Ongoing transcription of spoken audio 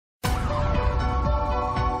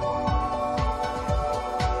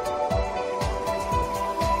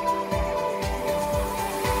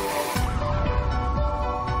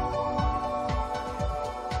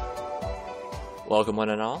Welcome one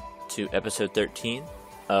and all to episode 13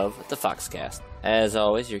 of the FoxCast. As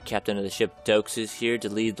always, your captain of the ship Doaks is here to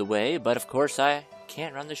lead the way, but of course I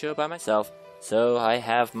can't run the show by myself, so I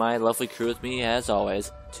have my lovely crew with me as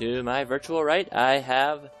always. To my virtual right, I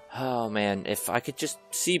have... Oh man, if I could just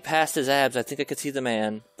see past his abs, I think I could see the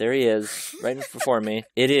man. There he is, right before me.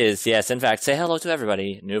 It is, yes, in fact, say hello to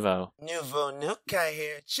everybody, Nuvo. Nuvo Nook guy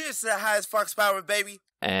here. Cheers to the highest Fox power, baby.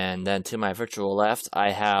 And then to my virtual left,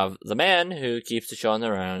 I have the man who keeps the show on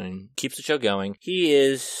the road and keeps the show going. He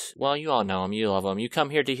is, well, you all know him, you love him. You come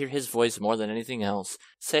here to hear his voice more than anything else.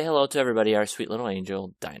 Say hello to everybody, our sweet little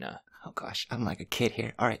angel, Dyna. Oh gosh, I'm like a kid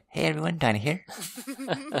here. Alright, hey everyone, Dyna here.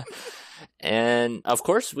 And, of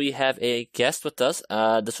course, we have a guest with us.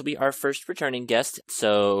 This will be our first returning guest,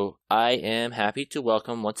 so I am happy to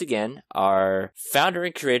welcome, once again, our founder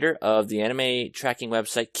and creator of the anime tracking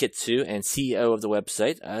website, Kitsu, and CEO of the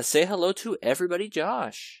website. Say hello to everybody,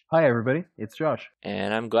 Josh. Hi, everybody. It's Josh.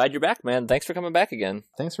 And I'm glad you're back, man. Thanks for coming back again.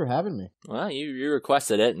 Thanks for having me. Well, you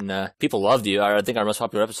requested it, and people loved you. I think our most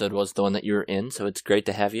popular episode was the one that you were in, so it's great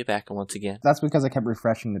to have you back once again. That's because I kept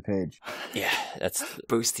refreshing the page. Yeah, that's...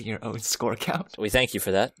 Boosting your own score count. We thank you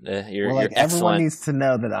for that. You're excellent. Everyone needs to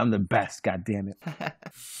know that I'm the best, goddammit.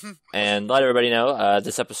 And let everybody know,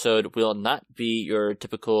 this episode will not be your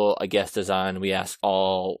typical guest design. We ask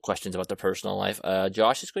all questions about their personal life.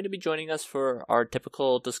 Josh is going to be joining us for our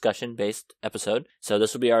typical discussion-based episode. So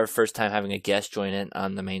this will be our first time having a guest join in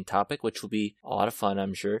on the main topic, which will be a lot of fun,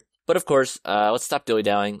 I'm sure. But of course, let's stop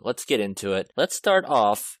dilly-dallying. Let's get into it. Let's start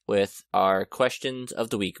off with our questions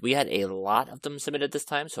of the week. We had a lot of them submitted this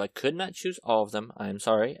time, so I could not choose all of them. I'm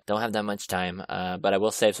sorry. Don't have that much time, but I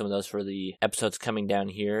will save some of those for the episodes coming down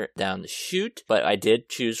the chute. But I did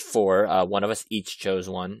choose 4. One of us each chose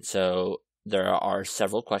one, so there are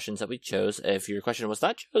several questions that we chose. If your question was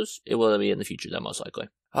not chose, it will be in the future, though, most likely.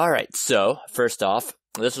 All right, so first off,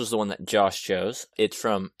 this was the one that Josh chose. It's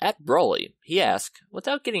from @Broly. He asked,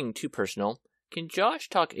 without getting too personal, can Josh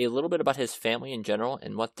talk a little bit about his family in general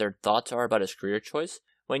and what their thoughts are about his career choice?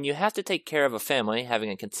 When you have to take care of a family, having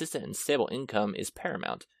a consistent and stable income is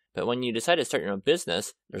paramount. But when you decide to start your own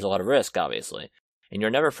business, there's a lot of risk, obviously. And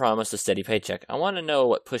you're never promised a steady paycheck. I want to know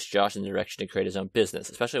what pushed Josh in the direction to create his own business,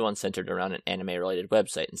 especially one centered around an anime-related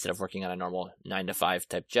website instead of working on a normal 9-to-5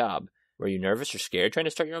 type job. Were you nervous or scared trying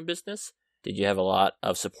to start your own business? Did you have a lot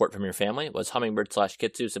of support from your family? Was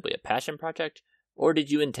Hummingbird/Kitsu simply a passion project? Or did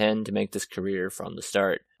you intend to make this career from the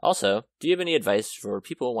start? Also, do you have any advice for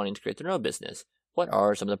people wanting to create their own business? What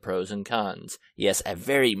are some of the pros and cons? Yes, a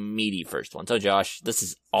very meaty first one. So Josh, this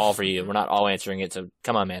is all for you. We're not all answering it, so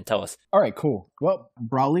come on, man, tell us. All right, cool. Well,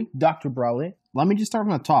 Dr. Brawley, let me just start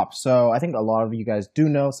from the top. So I think a lot of you guys do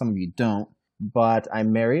know, some of you don't. But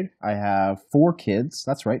I'm married. I have 4 kids.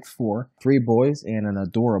 That's right, 4. 3 boys and an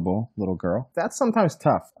adorable little girl. That's sometimes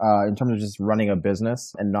tough in terms of just running a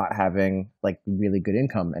business and not having like really good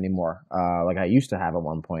income anymore, like I used to have at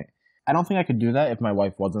one point. I don't think I could do that if my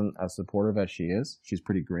wife wasn't as supportive as she is. She's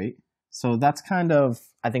pretty great. So that's kind of,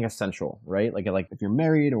 I think, essential, right? Like if you're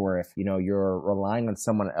married or if, you're relying on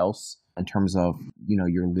someone else in terms of,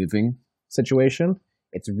 your living situation,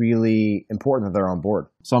 it's really important that they're on board.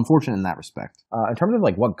 So I'm fortunate in that respect. In terms of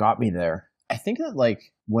like what got me there, I think that like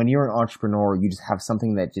when you're an entrepreneur, you just have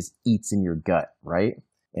something that just eats in your gut, right?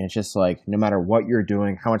 And it's just like no matter what you're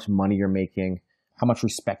doing, how much money you're making, how much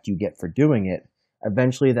respect you get for doing it,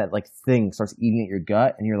 eventually that like thing starts eating at your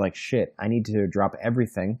gut and you're like, shit, I need to drop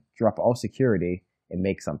everything, drop all security and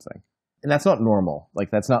make something. And that's not normal.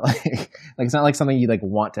 Like that's not like it's not like something you like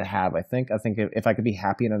want to have. I think if I could be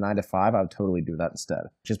happy in a 9-to-5, I would totally do that instead.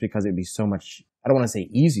 Just because it'd be so much, I don't want to say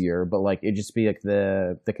easier, but like it'd just be like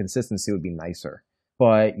the consistency would be nicer.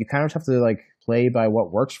 But you kind of have to like play by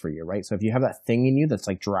what works for you, right? So if you have that thing in you that's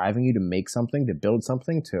like driving you to make something, to build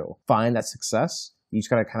something, to find that success, you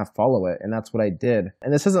just got to kind of follow it. And that's what I did.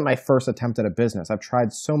 And this isn't my first attempt at a business. I've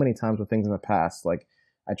tried so many times with things in the past. Like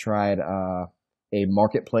I tried a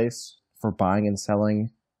marketplace for buying and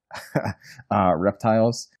selling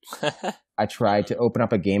reptiles. I tried to open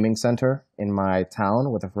up a gaming center in my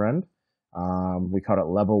town with a friend. We called it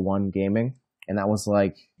Level 1 Gaming. And that was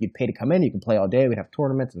like, you'd pay to come in, you can play all day, we'd have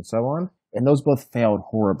tournaments and so on. And those both failed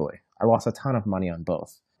horribly. I lost a ton of money on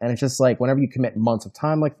both. And it's just like, whenever you commit months of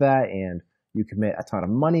time like that and you commit a ton of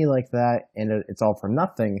money like that and it's all for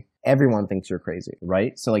nothing, everyone thinks you're crazy,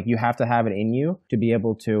 right? So like you have to have it in you to be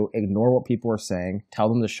able to ignore what people are saying, tell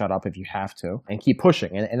them to shut up if you have to, and keep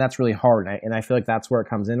pushing. And that's really hard. And I feel like that's where it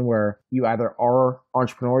comes in, where you either are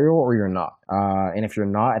entrepreneurial or you're not. And if you're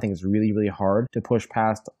not, I think it's really, really hard to push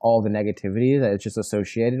past all the negativity that is just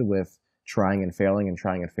associated with trying and failing,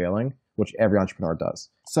 which every entrepreneur does.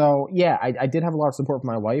 So yeah, I did have a lot of support from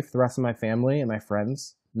my wife, the rest of my family and my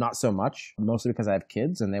friends. Not so much, mostly because I have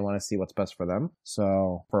kids and they want to see what's best for them.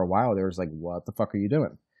 So for a while, there was like, what the fuck are you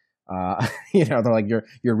doing? They're like,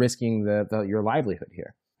 you're risking your livelihood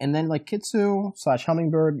here. And then like Kitsu /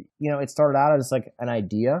 Hummingbird, it started out as like an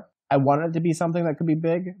idea. I wanted it to be something that could be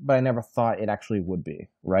big, but I never thought it actually would be,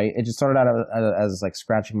 right? It just started out as like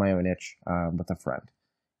scratching my own itch with a friend.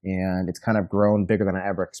 And it's kind of grown bigger than I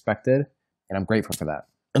ever expected. And I'm grateful for that.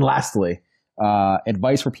 And lastly,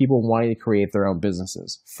 advice for people wanting to create their own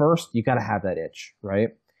businesses. First, you got to have that itch, right?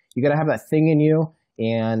 You got to have that thing in you,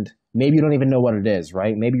 and maybe you don't even know what it is,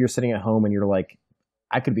 right? Maybe you're sitting at home and you're like,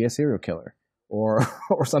 I could be a serial killer or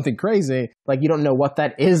something crazy. Like you don't know what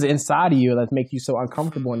that is inside of you that makes you so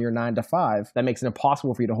uncomfortable in your 9 to 5 that makes it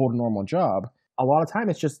impossible for you to hold a normal job. A lot of time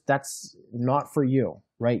it's just that's not for you,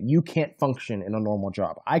 right? You can't function in a normal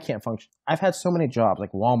job. I can't function. I've had so many jobs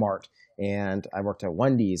like Walmart, and I worked at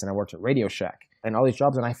Wendy's, and I worked at Radio Shack, and all these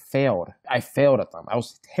jobs, and I failed. I failed at them. I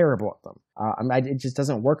was terrible at them. It just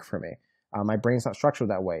doesn't work for me. My brain's not structured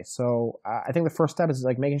that way. So I think the first step is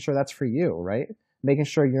like making sure that's for you, right? Making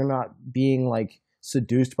sure you're not being like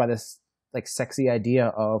seduced by this like sexy idea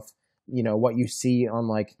of, what you see on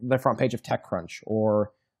like the front page of TechCrunch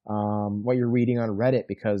or what you're reading on Reddit,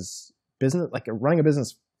 because business, like running a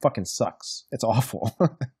business fucking sucks. It's awful.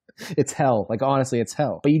 It's hell. Like, honestly, it's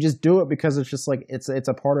hell. But you just do it because it's just like, it's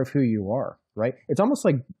a part of who you are, right? It's almost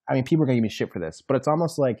like, people are going to give me shit for this, but it's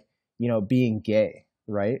almost like, being gay,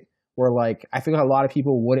 right? Where like, I feel like a lot of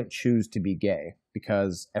people wouldn't choose to be gay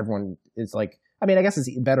because everyone is like, I guess it's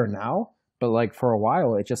better now, but like for a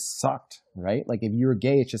while it just sucked, right? Like if you were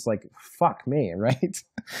gay, it's just like, fuck me, right?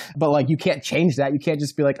 But like you can't change that. You can't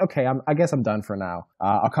just be like, okay, I guess I'm done for now.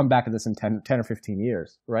 I'll come back to this in 10 or 15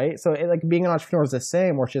 years, right? So like being an entrepreneur is the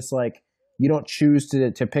same, where it's just like, you don't choose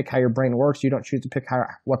to pick how your brain works. You don't choose to pick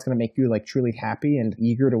what's going to make you like truly happy and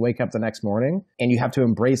eager to wake up the next morning. And you have to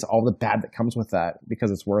embrace all the bad that comes with that because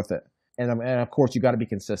it's worth it. And of course, you got to be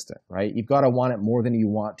consistent, right? You've got to want it more than you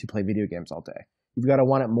want to play video games all day. You've got to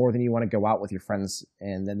want it more than you want to go out with your friends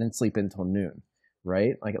and then sleep until noon,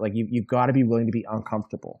 right? Like you've got to be willing to be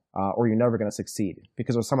uncomfortable, or you're never going to succeed.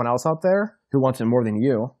 Because there's someone else out there who wants it more than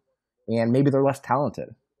you, and maybe they're less talented,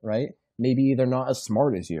 right? Maybe they're not as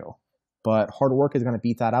smart as you, but hard work is going to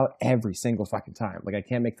beat that out every single fucking time. Like I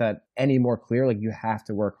can't make that any more clear. Like you have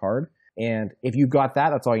to work hard. And if you got that,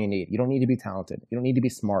 that's all you need. You don't need to be talented. You don't need to be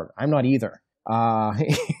smart. I'm not either.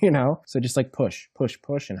 So just like push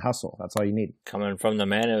and hustle. That's all you need. Coming from the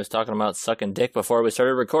man who was talking about sucking dick before we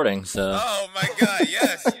started recording. So. Oh my God,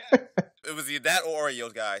 yes. It was either that or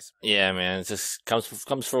Oreos, guys. Yeah, man, it just comes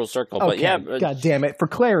full circle. Okay. But yeah, God damn it! For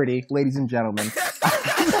clarity, ladies and gentlemen.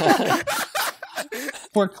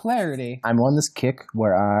 For clarity, I'm on this kick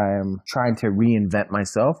where I'm trying to reinvent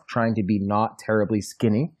myself, trying to be not terribly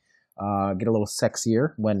skinny, get a little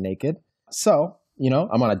sexier when naked. So,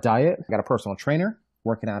 I'm on a diet. I got a personal trainer,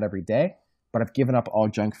 working out every day, but I've given up all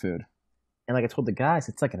junk food. And like I told the guys,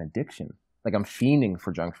 it's like an addiction. Like I'm fiending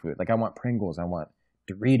for junk food. Like I want Pringles, I want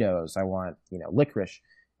Doritos, I want, licorice.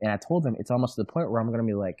 And I told them it's almost to the point where I'm going to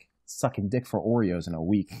be like sucking dick for Oreos in a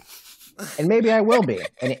week. And maybe I will be.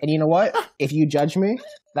 And you know what? If you judge me,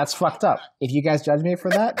 that's fucked up. If you guys judge me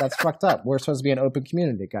for that, that's fucked up. We're supposed to be an open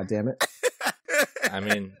community, goddammit.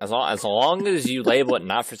 As long as you label it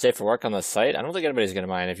not for safe for work on the site, I don't think anybody's going to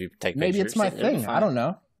mind if you take pictures. Maybe it's my thing. I don't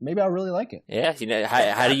know. Maybe I'll really like it. Yeah,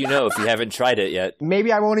 how do you know if you haven't tried it yet?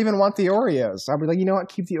 Maybe I won't even want the Oreos. I'll be like, you know what?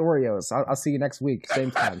 Keep the Oreos. I'll see you next week,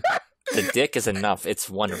 same time. The dick is enough. It's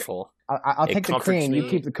wonderful. I'll take the cream. You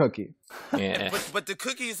keep the cookie. Yeah. But the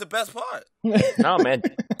cookie is the best part. No, man.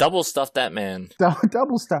 Double stuff that man.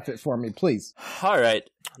 Double stuff it for me, please. All right.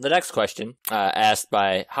 The next question, asked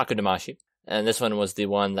by Hakudamashi, and this one was the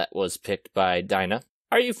one that was picked by Dyna.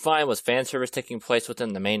 Are you fine with fan service taking place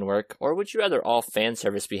within the main work, or would you rather all fan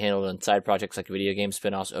service be handled in side projects like video game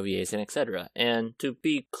spin-offs, OVAs, and etc.? And to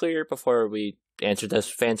be clear before we answer this,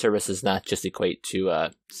 fan service does not just equate to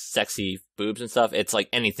sexy boobs and stuff. It's like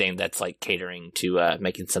anything that's like catering to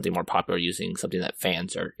making something more popular, using something that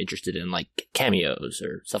fans are interested in, like cameos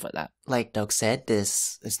or stuff like that. Like Doak said,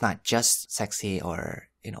 this is not just sexy or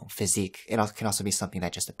physique. It can also be something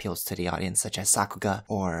that just appeals to the audience, such as Sakuga,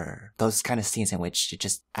 or those kind of scenes in which you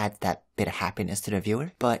just add that bit of happiness to the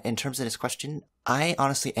viewer. But in terms of this question, I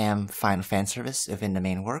honestly am fine with fan service within the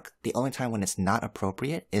main work. The only time when it's not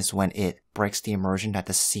appropriate is when it breaks the immersion that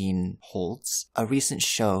the scene holds. A recent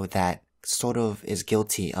show that sort of is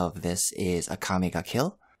guilty of this is Akame ga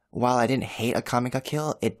Kill. While I didn't hate Akame ga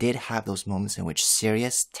Kill, it did have those moments in which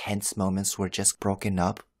serious, tense moments were just broken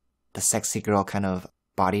up. The sexy girl kind of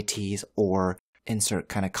body tease or insert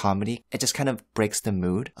kind of comedy. It just kind of breaks the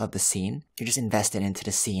mood of the scene. You're just invested into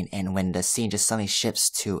the scene, and when the scene just suddenly shifts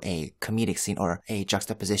to a comedic scene or a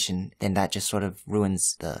juxtaposition, then that just sort of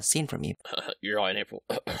ruins the scene for me. You're all in April.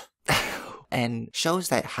 And shows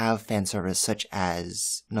that have fan service such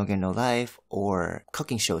as No Game No Life or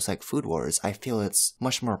cooking shows like Food Wars, I feel it's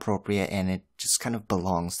much more appropriate and it just kind of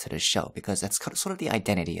belongs to the show because that's sort of the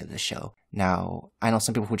identity of the show. Now, I know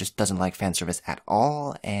some people who just doesn't like fan service at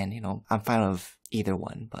all, and I'm fine with either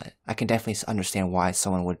one, but I can definitely understand why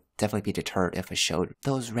someone would definitely be deterred if it showed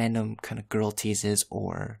those random kind of girl teases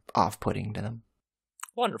or off-putting to them.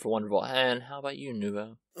 Wonderful, wonderful. And how about you,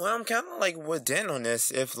 Nuvo? Well, I'm kind of like with Den on this.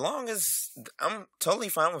 Long as I'm totally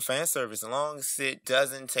fine with fan service, as long as it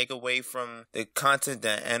doesn't take away from the content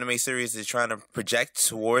that anime series is trying to project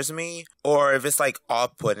towards me, or if it's like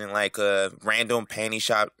off-putting, like a random panty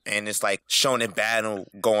shop and it's like showing a battle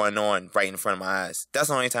going on right in front of my eyes. That's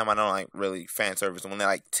the only time I don't like really fan service, when it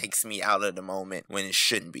like takes me out of the moment when it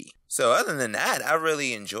shouldn't be. So other than that, I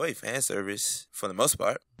really enjoy fan service for the most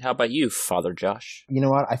part. How about you, Father Josh? You know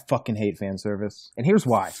what? I fucking hate fan service. And here's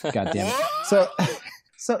why. God damn it.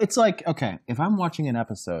 So it's like, okay, if I'm watching an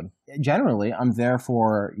episode, generally I'm there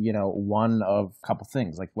for, one of a couple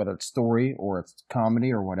things, like whether it's story or it's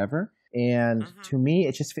comedy or whatever. And to me,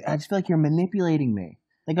 I just feel like you're manipulating me.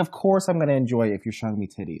 Like, of course I'm going to enjoy it if you're showing me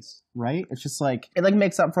titties, right? It's just like, it like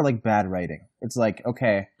makes up for like bad writing. It's like,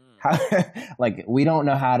 okay, like, we don't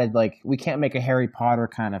know how to, like, we can't make a Harry Potter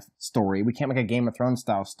kind of story. We can't make a Game of Thrones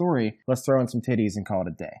style story. Let's throw in some titties and call it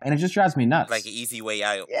a day. And it just drives me nuts. Like an easy way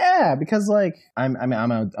out. Yeah, because like I'm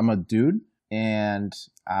a dude and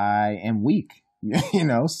I am weak,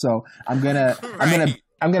 so I'm gonna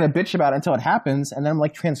I'm gonna bitch about it until it happens, and then I'm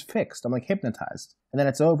like transfixed. I'm like hypnotized. And then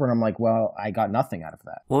it's over, and I'm like, well, I got nothing out of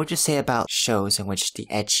that. What would you say about shows in which the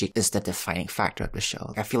ecchi is the defining factor of the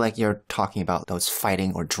show? I feel like you're talking about those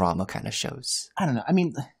fighting or drama kind of shows. I don't know. I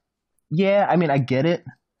mean, I get it,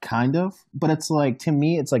 kind of. But it's like, to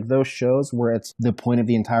me, it's like those shows where it's the point of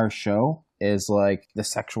the entire show is like the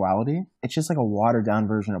sexuality. It's just like a watered down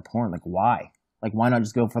version of porn. Like, why? Like, why not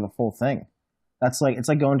just go for the full thing? It's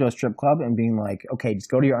like going to a strip club and being like, okay, just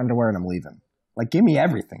go to your underwear and I'm leaving. Like, give me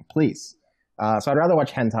everything, please. So I'd rather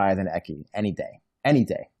watch hentai than ecchi any day. Any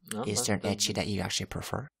day. Is there an ecchi that you actually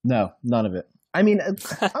prefer? No, none of it. I mean,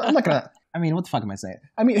 I'm not gonna... I mean, what the fuck am I saying?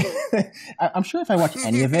 I mean, I'm sure if I watch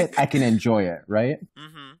any of it, I can enjoy it, right?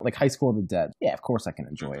 Mm-hmm. Like High School of the Dead. Yeah, of course I can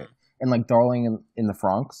enjoy it. And like Darling in the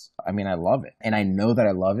Franxx, I mean, I love it. And I know that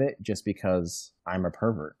I love it just because I'm a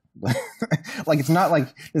pervert. Like, it's not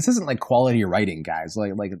like... This isn't like quality writing, guys.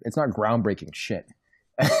 Like it's not groundbreaking shit.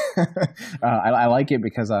 I like it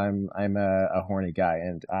because I'm a horny guy,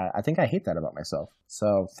 and I think I hate that about myself.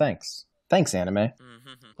 So thanks anime.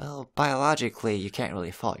 Well, biologically you can't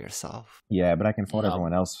really fault yourself. Yeah, but I can fault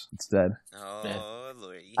everyone else instead. Oh,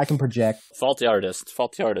 Lordy. I can project. Faulty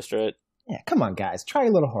artist, right? Yeah, come on, guys, try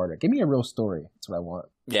a little harder. Give me a real story. That's what I want.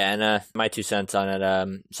 Yeah, and my 2 cents on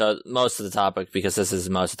it. So most of the topic, because this is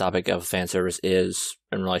most of the topic of fan service, is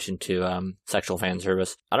in relation to sexual fan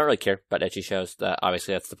service. I don't really care about ecchi shows.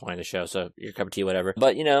 Obviously, that's the point of the show, so your cup of tea, whatever.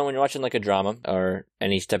 But, when you're watching like a drama or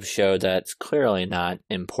any type of show that's clearly not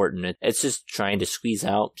important, it's just trying to squeeze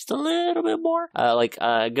out just a little bit more. Like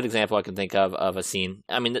a good example I can think of a scene.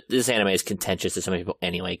 I mean, this anime is contentious to some people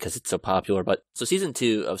anyway because it's so popular. But so season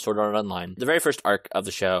 2 of Sword Art Online, the very first arc of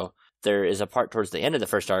the show, there is a part towards the end of the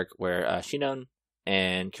first arc where Shinon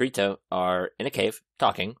and Kirito are in a cave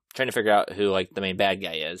talking, trying to figure out who like the main bad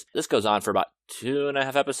guy is. This goes on for about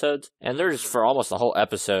 2.5 episodes, and there's for almost the whole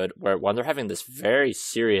episode where when they're having this very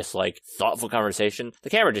serious, like thoughtful conversation, the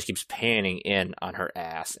camera just keeps panning in on her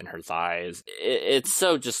ass and her thighs. It's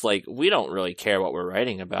so just like, we don't really care what we're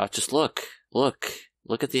writing about. Just look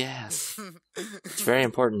at the ass. It's very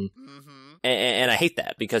important. And I hate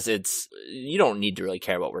that because you don't need to really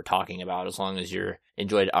care what we're talking about as long as you're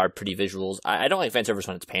enjoyed our pretty visuals. I don't like fan service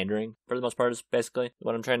when it's pandering, for the most part, is basically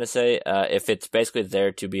what I'm trying to say. If it's basically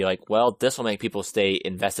there to be like, well, this will make people stay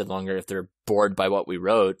invested longer if they're bored by what we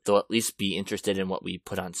wrote, they'll at least be interested in what we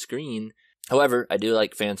put on screen. However, I do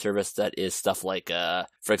like fan service that is stuff like,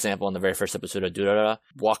 for example, in the very first episode of Durara,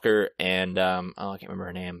 Walker and, I can't remember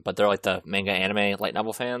her name, but they're like the manga anime light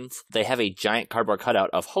novel fans. They have a giant cardboard cutout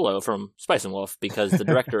of Holo from Spice and Wolf because the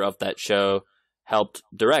director of that show helped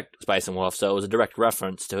direct Spice and Wolf, so it was a direct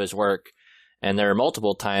reference to his work. And there are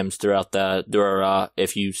multiple times throughout the Durara,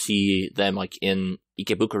 if you see them like in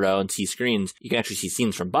Ikebukuro and see screens, you can actually see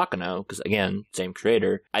scenes from Baccano, because again, same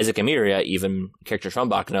creator. Isaac Emiria, even characters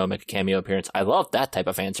from Baccano, make a cameo appearance. I love that type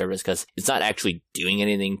of fan service, because it's not actually doing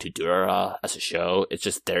anything to Durara as a show. It's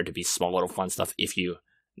just there to be small little fun stuff if you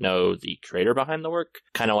know the creator behind the work.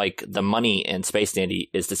 Kind of like the money in Space Dandy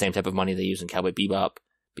is the same type of money they use in Cowboy Bebop,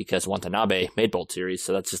 because Watanabe made both series,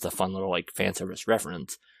 so that's just a fun little like fan service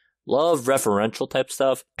reference. Love referential type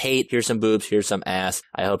stuff. Hate, here's some boobs, here's some ass.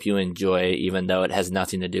 I hope you enjoy, even though it has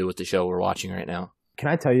nothing to do with the show we're watching right now. Can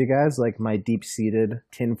I tell you guys like my deep-seated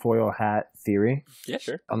tinfoil hat theory? Yeah,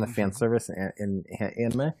 sure. On the fan service in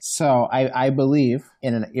anime. So I believe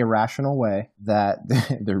in an irrational way that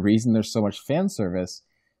the reason there's so much fan service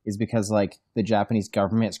is because like the Japanese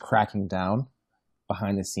government is cracking down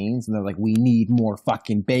behind the scenes, and they're like, we need more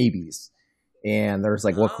fucking babies. And there's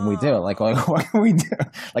like, what can we do? Like what can we do?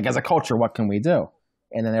 Like as a culture, what can we do?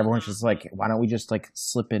 And then everyone's just like, why don't we just like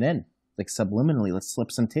slip it in? Like subliminally, let's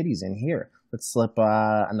slip some titties in here. Let's slip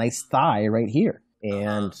a nice thigh right here.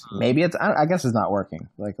 And maybe it's, I guess it's not working.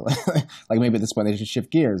 Like maybe at this point they should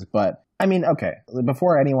shift gears. But I mean, okay,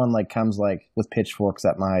 before anyone like comes like with pitchforks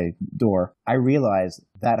at my door, I realize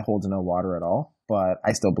that holds no water at all, but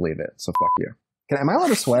I still believe it. So fuck you. Am I allowed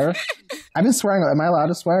to swear? I've been swearing. Am I allowed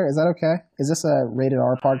to swear? Is that okay? Is this a rated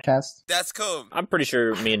R podcast? That's cool. I'm pretty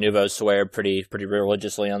sure me and Nuvo swear pretty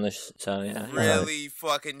religiously on this. So yeah, really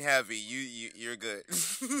fucking heavy. You're good.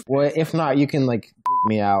 Well, if not, you can like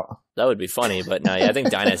me out. That would be funny, but no, yeah, I think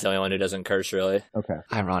Dyna's the only one who doesn't curse really. Okay.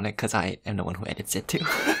 Ironic, because I am the one who edits it too.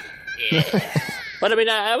 But I mean,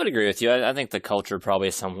 I would agree with you. I think the culture probably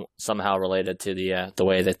is somehow related to the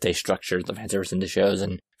way that they structure the fan service into shows,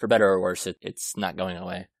 and for better or worse, it's not going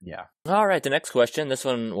away. Yeah. All right, the next question. This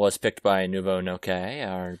one was picked by Nuvo Noke,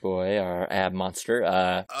 our boy, our ab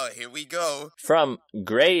monster. Here we go. From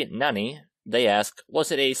Gray Nani, they ask,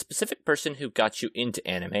 was it a specific person who got you into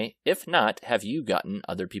anime? If not, have you gotten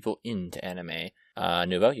other people into anime?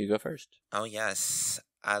 Nuvo, you go first. Oh, yes.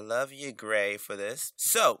 I love you, Gray, for this.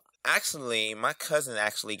 So, actually, my cousin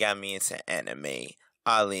actually got me into anime,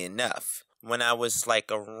 oddly enough. When I was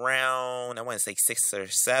like around, I want to say 6 or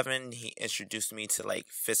 7, he introduced me to like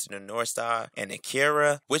Fist of the North Star and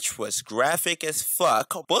Akira, which was graphic as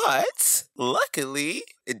fuck, but luckily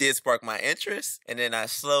it did spark my interest. And then I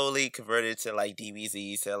slowly converted to like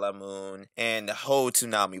DBZ, Sailor Moon, and the whole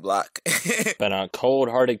Toonami block. Been a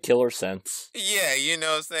cold-hearted killer since. Yeah, you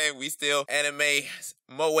know what I'm saying? We still anime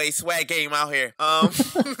Moe swag game out here.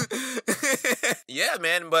 Yeah,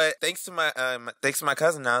 man, but thanks to my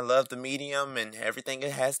cousin, I love the medium and everything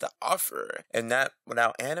it has to offer. And that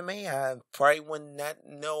without anime, I probably would not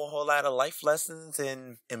know a whole lot of life lessons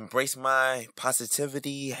and embrace my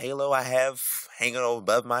positivity halo I have hanging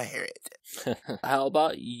above my head. How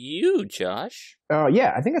about you, Josh?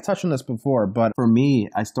 Yeah, I think I touched on this before, but for me,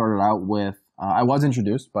 I started out with, I was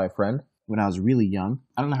introduced by a friend when I was really young.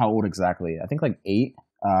 I don't know how old exactly. I think like 8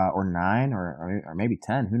 or 9 or maybe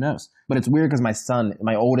 10. Who knows? But it's weird because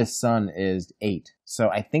my oldest son is 8. So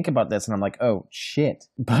I think about this and I'm like, oh, shit.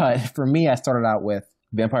 But for me, I started out with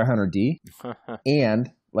Vampire Hunter D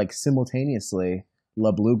and like simultaneously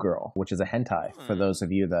La Blue Girl, which is a hentai for those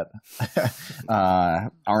of you that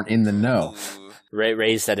aren't in the know.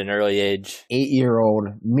 Raised at an early age.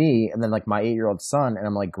 8-year-old me and then like my 8-year-old son, and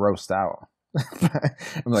I'm like grossed out.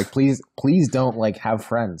 I'm like, please don't like have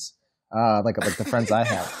friends, like the friends I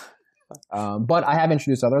have. But I have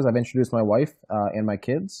introduced others. I've introduced my wife and my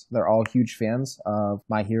kids. They're all huge fans of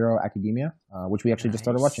My Hero Academia, which we actually just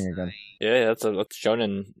started watching again. Yeah, that's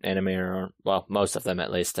shonen anime, or well, most of them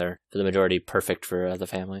at least. They're for the majority perfect for the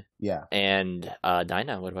family. Yeah. And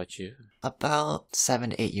Dyna, what about you? About 7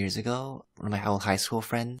 to 8 years ago, one of my old high school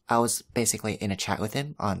friends, I was basically in a chat with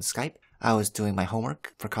him on Skype. I was doing my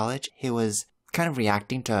homework for college. He was kind of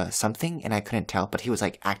reacting to something and I couldn't tell, but he was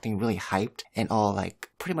like acting really hyped and all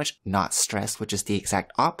like pretty much not stressed, which is the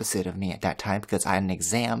exact opposite of me at that time because I had an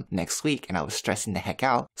exam next week and I was stressing the heck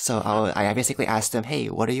out. So I basically asked him, hey,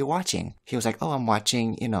 what are you watching? He was like, oh, I'm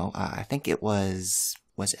watching, I think it was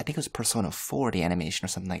Persona 4, the animation or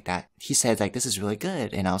something like that. He said like, this is really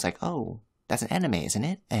good. And I was like, oh, that's an anime, isn't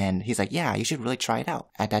it? And he's like, yeah, you should really try it out.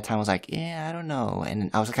 At that time, I was like, yeah, I don't know.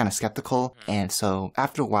 And I was kind of skeptical. And so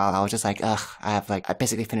after a while, I was just like, I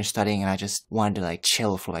basically finished studying and I just wanted to like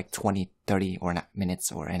chill for like 20, 30 or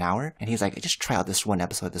minutes or an hour. And he's like, just try out this one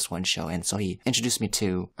episode, this one show. And so he introduced me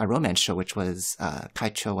to a romance show, which was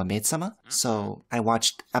Kaicho wa Maid-sama. So I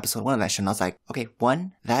watched episode 1 of that show and I was like, okay,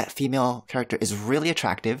 1, that female character is really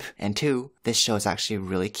attractive. And 2, this show is actually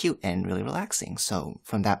really cute and really relaxing. So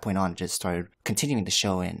from that point on, just started continuing the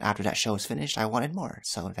show. And after that show was finished, I wanted more.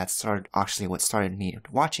 So that started actually what started me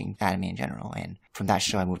watching anime in general. And from that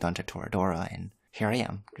show, I moved on to Toradora and here I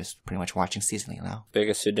am, just pretty much watching seasonally now.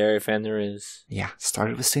 Biggest Tsundere fan there is. Yeah,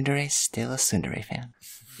 started with Tsundere, still a Tsundere fan.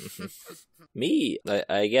 Me,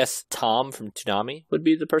 I guess Tom from Toonami would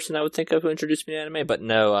be the person I would think of who introduced me to anime, but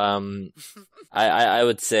no, I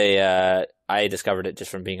would say I discovered it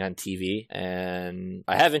just from being on TV, and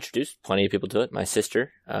I have introduced plenty of people to it. My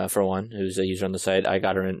sister, for one, who's a user on the site, I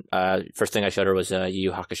got her in. First thing I showed her was Yu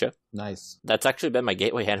Yu Hakusho. Nice. That's actually been my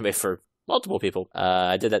gateway anime for multiple people.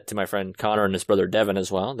 I did that to my friend Connor and his brother Devin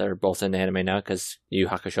as well. They're both into anime now because Yu Yu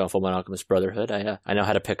Hakusho and Fullmetal Alchemist Brotherhood. I know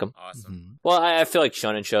how to pick them. Awesome. Mhm. Well, I feel like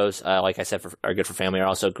shonen shows, like I said, are good for family. Are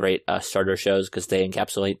also great starter shows because they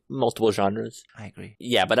encapsulate multiple genres. I agree.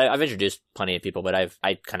 Yeah, but I've introduced plenty of people, but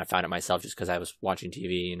I kind of found it myself just because I was watching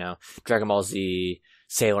TV. You know, Dragon Ball Z,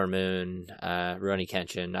 Sailor Moon, Rurouni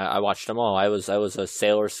Kenshin. I watched them all. I was a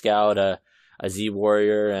Sailor Scout, a Z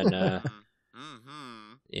Warrior, and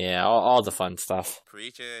yeah, all the fun stuff.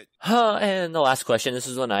 Preach it. And the last question, this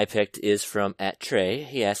is one I picked, is from @Trey.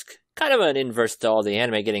 He asked, kind of an inverse to all the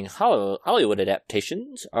anime getting Hollywood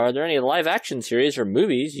adaptations, are there any live-action series or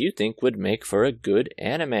movies you think would make for a good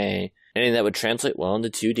anime? Anything that would translate well into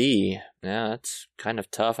 2D? Yeah, that's kind of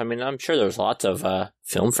tough. I mean, I'm sure there's lots of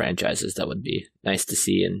film franchises that would be nice to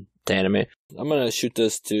see in the anime. I'm going to shoot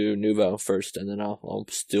this to Nuvo first, and then I'll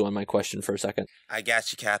stew on my question for a second. I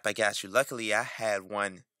got you, Cap. I got you. Luckily, I had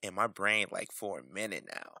one in my brain like for a minute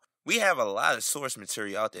now. We have a lot of source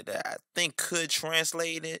material out there that I think could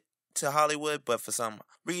translate it to Hollywood, but for some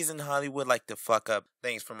reason, Hollywood like to fuck up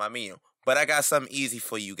things for my meal. But I got something easy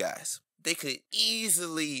for you guys. They could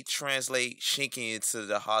easily translate Shinki into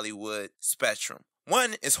the Hollywood spectrum.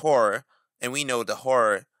 One is horror, and we know the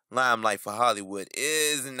horror limelight for Hollywood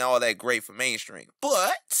isn't all that great for mainstream.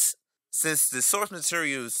 But since the source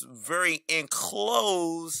material is very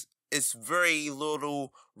enclosed, it's very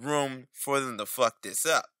little room for them to fuck this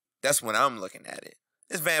up. That's when I'm looking at it.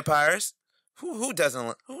 It's vampires. Who doesn't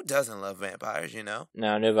love vampires, you know?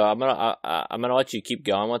 Now, Nuvo, I'm gonna let you keep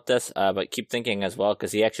going with this, but keep thinking as well,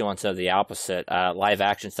 because he actually wants to know the opposite. Live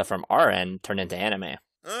action stuff from our end turned into anime.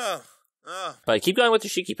 But keep going with the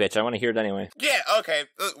Shiki pitch. I want to hear it anyway. Yeah, okay.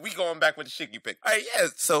 We going back with the Shiki pick. All right, yeah.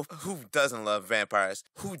 So who doesn't love vampires?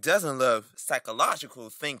 Who doesn't love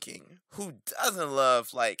psychological thinking? Who doesn't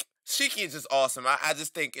love, like, Shiki is just awesome. I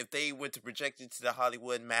just think if they were to project it to the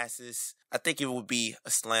Hollywood masses, I think it would be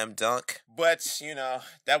a slam dunk. But, you know,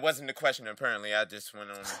 that wasn't the question, apparently. I just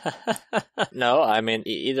went on. No, I mean,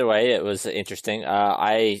 either way, it was interesting.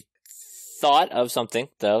 I thought of something,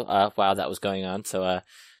 though, while that was going on, so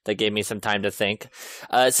that gave me some time to think.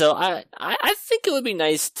 So I think it would be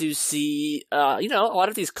nice to see, you know, a lot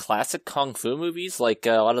of these classic kung fu movies, like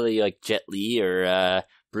a lot of the like Jet Li or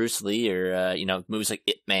Bruce Lee or, you know, movies like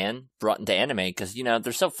Ip Man brought into anime because, you know,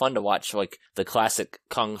 they're so fun to watch, like the classic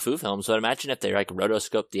kung fu films. But imagine if they like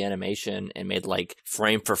rotoscoped the animation and made like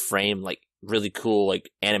frame for frame, like really cool, like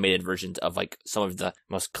animated versions of like some of the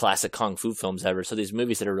most classic kung fu films ever. So these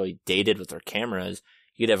movies that are really dated with their cameras,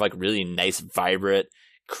 you could have like really nice, vibrant,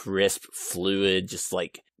 crisp, fluid, just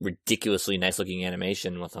like ridiculously nice looking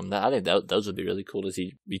animation with them. I think those would be really cool to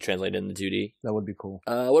see be translated into 2D. That would be cool.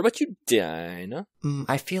 What about you, Dyna?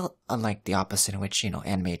 I feel unlike the opposite in which, you know,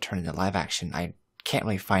 anime turned into live action. I can't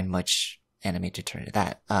really find much anime to turn into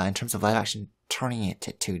that. In terms of live action, turning it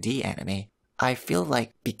to 2D anime, I feel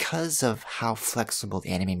like because of how flexible the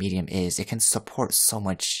anime medium is, it can support so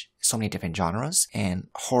many different genres, and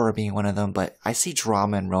horror being one of them, but I see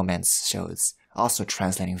drama and romance shows also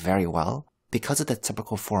translating very well. Because of the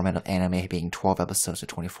typical format of anime being 12 episodes or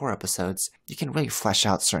 24 episodes, you can really flesh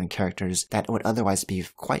out certain characters that would otherwise be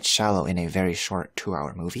quite shallow in a very short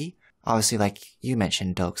 2-hour movie. Obviously, like you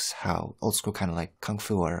mentioned, Doaks, how old school kind of like kung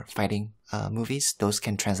fu or fighting movies, those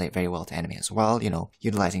can translate very well to anime as well, you know,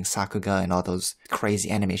 utilizing Sakuga and all those crazy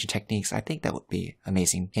animation techniques. I think that would be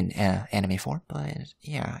amazing in anime form. But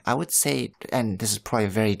yeah, I would say, and this is probably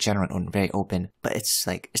very general and very open, but it's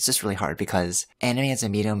just really hard because anime as a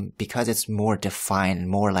medium, because it's more defined and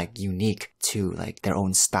more like unique to like their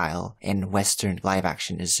own style, and Western live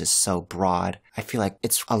action is just so broad. I feel like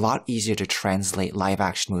it's a lot easier to translate live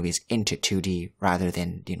action movies into 2D rather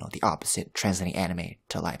than, you know, the opposite, translating anime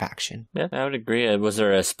to live action. Yeah, I would agree. Was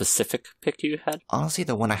there a specific pick you had? Honestly,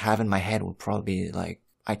 the one I have in my head would probably be like,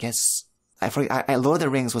 I guess, Lord of the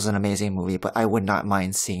Rings was an amazing movie, but I would not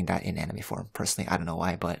mind seeing that in anime form. Personally, I don't know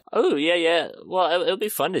why, but... Oh, yeah. Well, it would be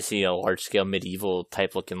fun to see a large-scale medieval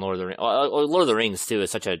type looking Lord of the Rings. Lord of the Rings, too, is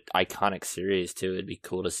such an iconic series, too. It'd be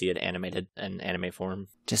cool to see it animated in anime form.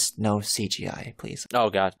 Just no CGI, please. Oh,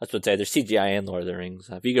 God. That's what I'd say. There's CGI in Lord of the Rings.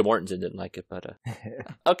 Viggo Mortensen didn't like it, but...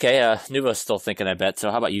 Okay, Nuvo's still thinking, I bet. So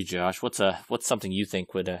how about you, Josh? What's something you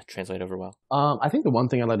think would translate over well? I think the one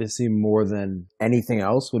thing I'd like to see more than anything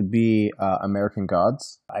else would be American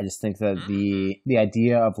Gods. I just think that the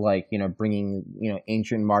idea of like, bringing,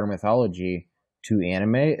 ancient modern mythology to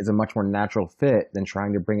anime is a much more natural fit than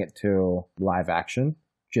trying to bring it to live action,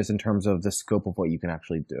 just in terms of the scope of what you can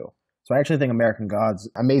actually do. So I actually think American Gods,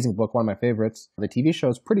 amazing book, one of my favorites. The TV show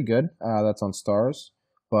is pretty good. That's on Stars.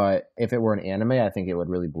 But if it were an anime, I think it would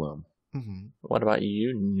really bloom. Mm-hmm. What about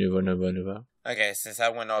you, Nuvo? Okay, since I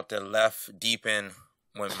went off the left deep end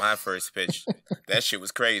when my first pitch, that shit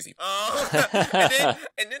was crazy. And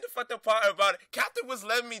then the fucked up part about it, Captain was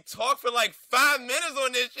letting me talk for like 5 minutes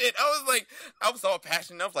on this shit. I was all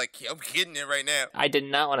passionate. I was like, yeah, I'm getting it right now. I did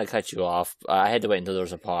not want to cut you off. I had to wait until there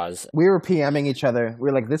was a pause. We were PMing each other. We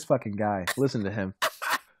were like, this fucking guy. Listen to him.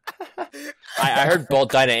 I heard both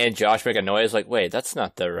Dyna and Josh make a noise like, wait, that's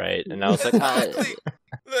not the right. And I was like,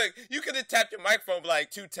 Look, you could have tapped your microphone, but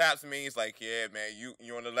like 2 taps means like, yeah, man,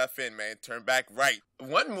 you on the left end, man. Turn back right.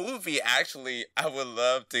 One movie, actually, I would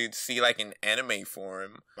love to see like an anime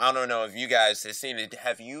form. I don't know if you guys have seen it.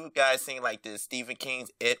 Have you guys seen like the Stephen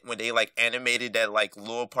King's It, when they like animated that like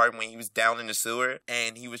little part when he was down in the sewer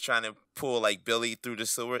and he was trying to pull like Billy through the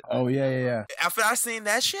sewer? Oh, yeah. After I seen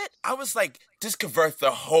that shit, I was like, just convert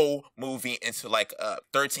the whole movie into like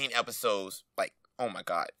 13 episodes. Like, oh my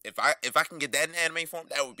god, if I can get that in anime form,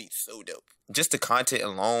 that would be so dope. Just the content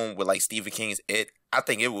alone with like Stephen King's It, I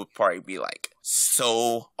think it would probably be like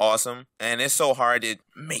so awesome. And it's so hard to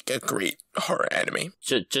make a great horror anime.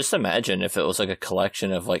 Just imagine if it was like a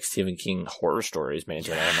collection of like Stephen King horror stories made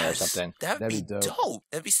into an anime or something. That'd be dope.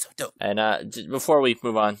 That'd be so dope. And before we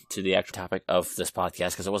move on to the actual topic of this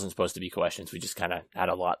podcast, because it wasn't supposed to be questions, we just kind of had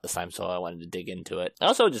a lot this time, so I wanted to dig into it. I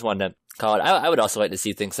also just wanted to call it, I would also like to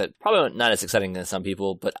see things that probably not as exciting as some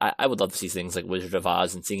people, but I would love to see things like Wizard of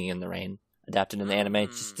Oz and Singing in the Rain adapted in the anime,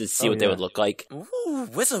 just to see what they would look like. Ooh,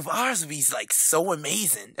 Wizard of Oz would be like so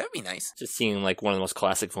amazing. That'd be nice. Just seeing like one of the most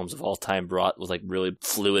classic films of all time brought with like really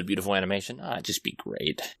fluid, beautiful animation, it'd just be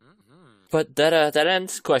great. But that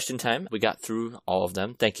ends question time. We got through all of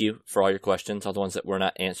them. Thank you for all your questions. All the ones that were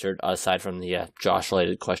not answered, aside from the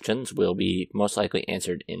Josh-related questions, will be most likely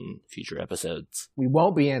answered in future episodes. We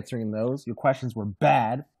won't be answering those. Your questions were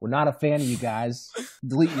bad. We're not a fan of you guys.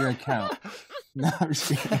 Delete your account. No, I'm just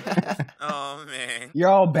kidding. Oh, man. You're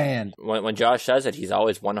all banned. When Josh says it, he's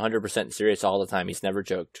always 100% serious all the time. He's never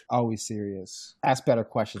joked. Always serious. Ask better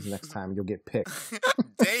questions next time. You'll get picked.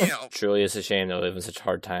 Damn. Truly is a shame to live in such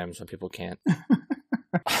hard times when people can't.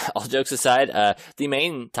 All jokes aside, the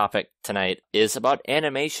main topic tonight is about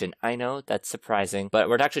animation. I know that's surprising, but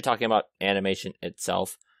we're actually talking about animation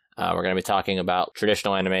itself. We're going to be talking about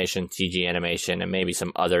traditional animation, CG animation, and maybe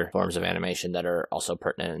some other forms of animation that are also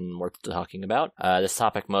pertinent and worth talking about. This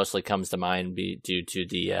topic mostly comes to mind due to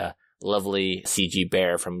the lovely CG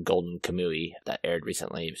bear from Golden Kamui that aired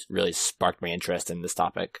recently. It really sparked my interest in this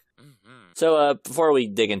topic. So before we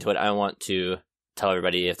dig into it, I want to tell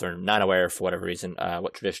everybody, if they're not aware for whatever reason,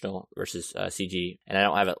 what traditional versus CG, and I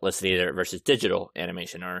don't have it listed either, versus digital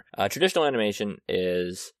animation are. Traditional animation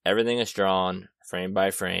is everything is drawn frame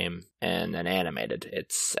by frame and then animated.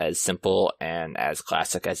 It's as simple and as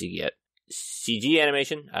classic as you get. CG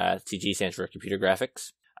animation, CG stands for computer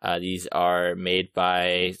graphics. These are made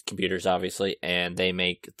by computers, obviously, and they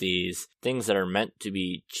make these things that are meant to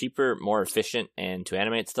be cheaper, more efficient, and to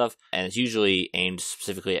animate stuff. And it's usually aimed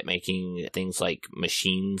specifically at making things like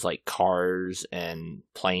machines, like cars and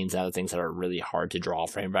planes, and other things that are really hard to draw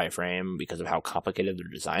frame by frame because of how complicated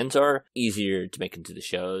their designs are, easier to make into the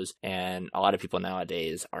shows. And a lot of people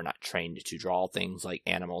nowadays are not trained to draw things like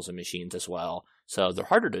animals and machines as well. So they're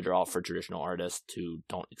harder to draw for traditional artists who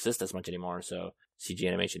don't exist as much anymore. So CG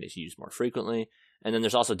animation is used more frequently. And then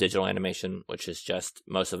there's also digital animation, which is just,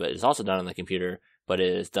 most of it is also done on the computer, but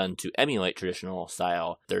it is done to emulate traditional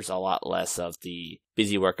style. There's a lot less of the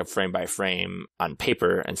busy work of frame by frame on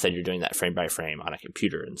paper. Instead, you're doing that frame by frame on a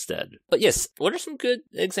computer instead. But yes, what are some good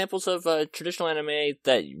examples of traditional anime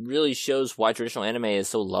that really shows why traditional anime is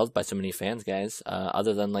so loved by so many fans, guys,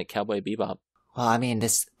 other than like Cowboy Bebop? Well, I mean,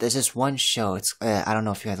 there's this one show. It's I don't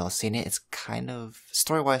know if you guys all seen it. It's kind of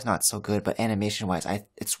story-wise not so good, but animation-wise,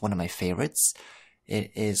 it's one of my favorites.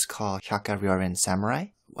 It is called Hyaka Samurai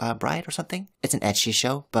Bride or something. It's an ecchi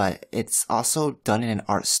show, but it's also done in an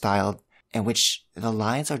art style in which the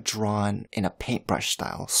lines are drawn in a paintbrush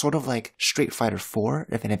style, sort of like Street Fighter 4,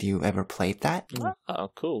 if any of you ever played that. Oh,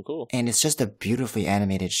 cool. And it's just a beautifully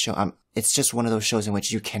animated show. It's just one of those shows in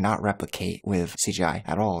which you cannot replicate with CGI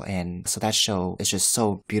at all. And so that show is just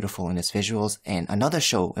so beautiful in its visuals. And another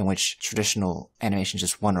show in which traditional animation is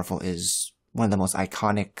just wonderful is one of the most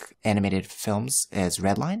iconic animated films is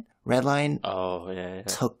Redline. Redline Oh, yeah.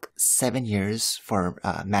 took 7 years for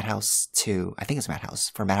Madhouse to, I think it's Madhouse,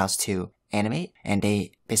 for Madhouse to animate, and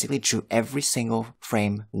they basically drew every single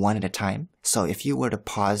frame one at a time. So if you were to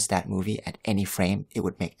pause that movie at any frame, it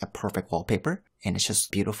would make a perfect wallpaper, and it's just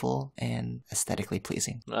beautiful and aesthetically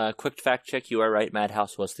pleasing. Quick fact check, you are right,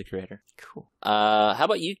 Madhouse was the creator. Cool. How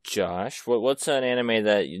about you, Josh? What's an anime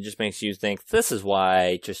that just makes you think, this is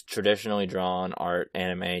why just traditionally drawn art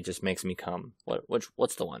anime just makes me come?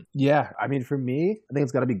 What's the one? Yeah, I mean, for me, I think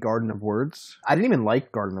it's got to be Garden of Words. I didn't even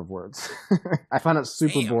like Garden of Words. I found it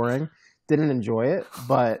super boring. Didn't enjoy it,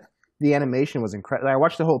 but the animation was incredible. I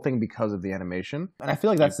watched the whole thing because of the animation, and I feel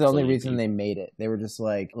like that's the only reason they made it. They were just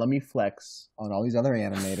like, let me flex on all these other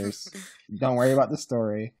animators. Don't worry about the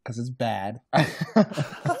story because it's bad.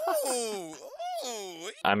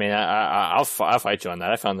 I mean, I'll fight you on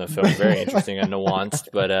that. I found the film very interesting and nuanced,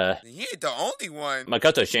 but He ain't the only one.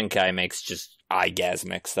 Makoto Shinkai makes just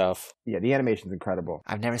orgasmic stuff. Yeah, the animation's incredible.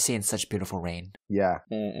 I've never seen such beautiful rain. Yeah.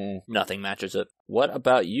 Nothing matches it. What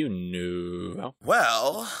about you, Nuvo?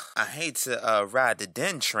 Well, I hate to ride the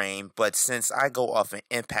Den train, but since I go off in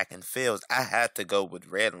Impact and Fields, I had to go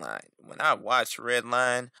with Redline. When I watch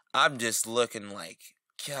Redline, I'm just looking like,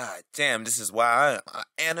 God damn, this is why I'm an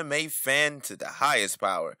anime fan to the highest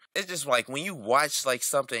power. It's just like when you watch like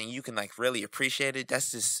something and you can like really appreciate it,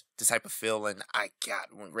 that's just the type of feeling I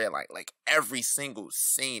got when Redline. Like every single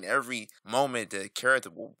scene, every moment the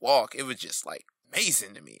character will walk, it was just like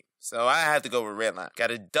amazing to me. So I had to go with Redline.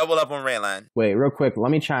 Got to double up on Redline. Wait, real quick,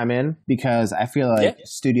 let me chime in because I feel like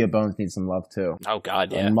Studio Bones needs some love too. Oh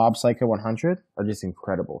God, yeah. And Mob Psycho 100 are just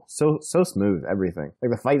incredible. So smooth, everything.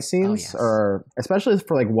 Like the fight scenes are, especially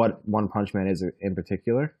for like what One Punch Man is in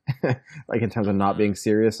particular, like in terms of not being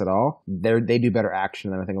serious at all. They do better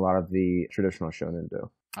action than I think a lot of the traditional shonen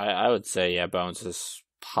do. I would say, yeah, Bones is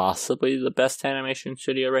possibly the best animation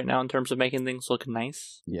studio right now in terms of making things look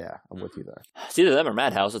nice. Yeah, I'm with you there. It's either them or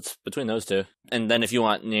Madhouse. It's between those two. And then if you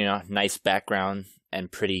want, nice background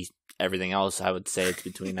and pretty everything else, I would say it's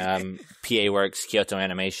between PA Works, Kyoto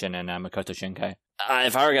Animation, and Makoto Shinkai.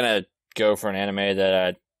 If I were going to go for an anime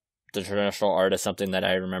that the traditional art is something that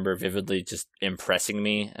I remember vividly just impressing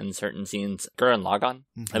me in certain scenes, Gurren Lagann.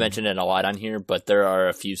 I mentioned it a lot on here, but there are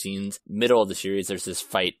a few scenes. Middle of the series, there's this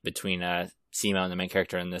fight between Simo and the main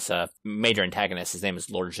character and this major antagonist. His name is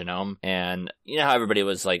Lord Genome. And you know how everybody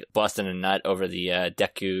was like busting a nut over the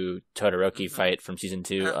Deku Todoroki fight from season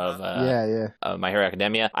 2 of My Hero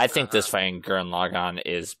Academia? I think this fight in Gurren Lagann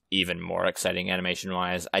is even more exciting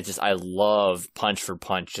animation-wise. I love punch for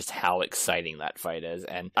punch just how exciting that fight is.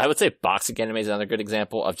 And I would say boxing anime is another good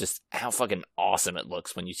example of just how fucking awesome it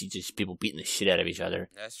looks when you see just people beating the shit out of each other.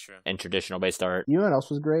 That's true. In traditional based art. You know what else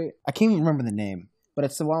was great? I can't even remember the name. But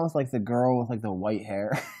it's the one with like the girl with like the white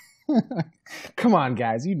hair. Come on,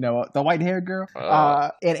 guys, you know it. The white hair girl.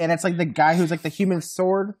 And it's like the guy who's like the human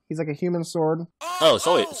sword. He's like a human sword.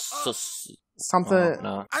 Something.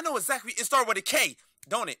 No. I know exactly. It started with a K,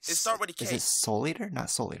 don't it? It started with a K. Is it Soul Eater? Not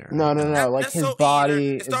Soul Eater. No. Like his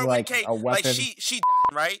body is like a weapon. Like she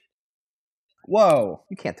right? Whoa!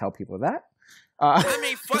 You can't tell people that. I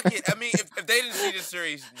mean, fuck it. I mean, if they didn't see the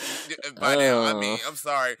series by now, I mean, I'm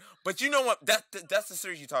sorry, but you know what? That's the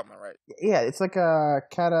series you're talking about, right? Yeah, it's like a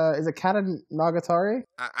Kata. Is it Kata Nagatari?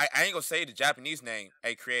 I ain't gonna say the Japanese name.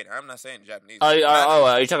 Hey, creator, I'm not saying the Japanese.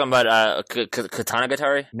 Are you talking about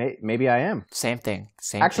Katanagatari? Maybe I am. Same thing.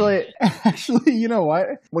 Actually, you know what?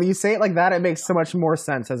 When you say it like that, it makes so much more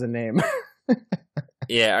sense as a name.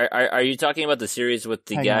 Yeah, are you talking about the series with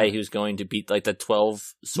the guy who's going to beat like the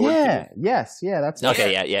 12 sword? Yeah, yes, that's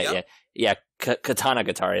okay. Yeah.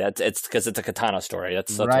 Katanagatari. It's because it's a katana story.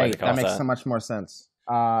 That's right. Why they call that makes so much more sense.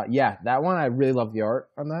 Yeah, that one I really love the art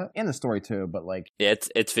on that and the story too. But like, yeah,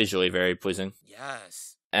 it's visually very pleasing.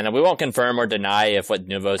 Yes. And we won't confirm or deny if what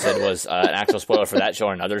Nuvo said was an actual spoiler for that show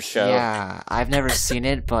or another show. Yeah, I've never seen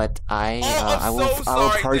it, but I will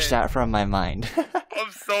purge that from my mind.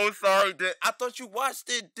 I'm so sorry, Dan. I thought you watched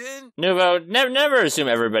it, Dan. Nuvo, never assume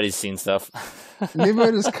everybody's seen stuff.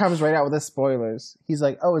 Nuvo just comes right out with the spoilers. He's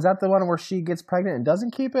like, "Oh, is that the one where she gets pregnant and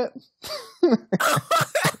doesn't keep it?"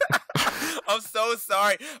 I'm so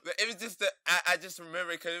sorry. It was just I just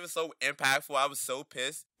remember because it was so impactful. I was so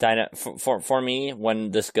pissed. Dyna, for me,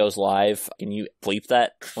 when this goes live, can you bleep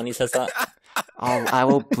that when he says that? I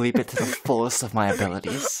will bleep it to the fullest of my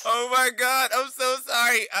abilities. Oh my god, I'm so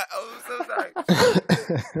sorry. I'm so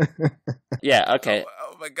sorry. Yeah, okay.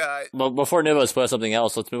 Oh my god. Well, before Nuvo spoils something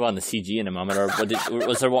else, let's move on to CG in a moment. Or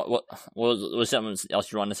was there something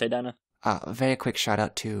else you wanted to say, Dyna? A very quick shout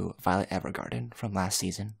out to Violet Evergarden from last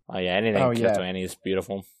season. Oh yeah, anything Kyoto Annie is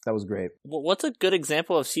beautiful. That was great. What's a good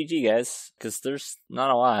example of CG, guys? Because there's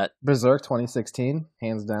not a lot. Berserk 2016,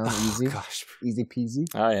 hands down, easy. Gosh. Easy peasy.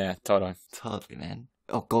 Oh yeah, totally. Totally, man.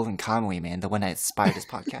 Oh, Golden Kamuy, man, the one that inspired this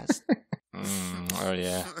podcast. Oh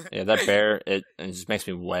yeah. Yeah, that bear, it just makes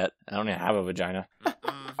me wet. I don't even have a vagina.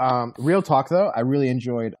 Real talk though, I really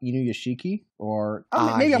enjoyed Inuyashiki, or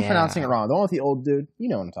maybe I'm pronouncing it wrong. The one with the old dude, you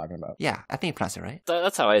know what I'm talking about. Yeah, I think you pronounced it right.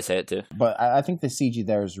 That's how I say it too. But I think the CG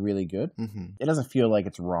there is really good. Mm-hmm. It doesn't feel like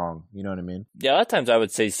it's wrong. You know what I mean? Yeah, a lot of times I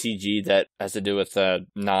would say CG that has to do with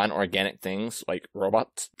non-organic things like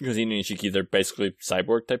robots. Because Inuyashiki, they're basically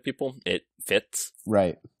cyborg type people. It fits.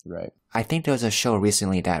 Right. I think there was a show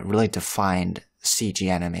recently that really defined CG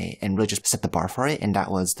anime and really just set the bar for it, and that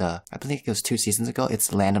was I believe it was 2 seasons ago,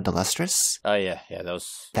 it's Land of the Lustrous. Oh yeah,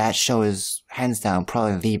 That show is hands down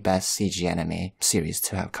probably the best CG anime series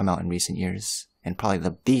to have come out in recent years, and probably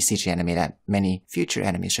the CG anime that many future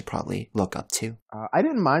animes should probably look up to. I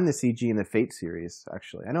didn't mind the CG in the Fate series,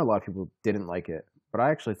 actually. I know a lot of people didn't like it, but I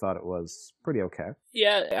actually thought it was pretty okay.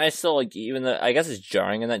 Yeah, I still like, even though I guess it's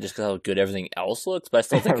jarring in that just because how good everything else looks, but I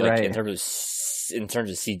still think Right. in terms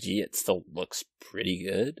of CG, it still looks pretty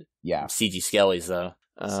good. Yeah. CG Skellies though.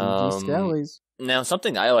 CG Skellies. Now,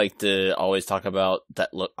 something I like to always talk about that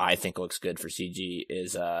I think looks good for CG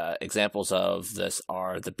is examples of this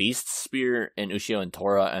are the Beast Spear in Ushio and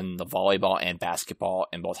Tora, and the volleyball and basketball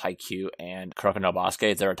in both Haikyuu and Kuroko no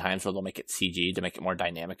Basket. There are times where they'll make it CG to make it more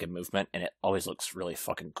dynamic in movement, and it always looks really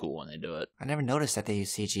fucking cool when they do it. I never noticed that they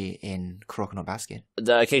use CG in Kuroko no Basket.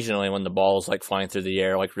 Occasionally, when the ball's like flying through the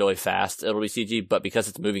air like really fast, it'll be CG, but because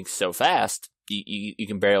it's moving so fast, you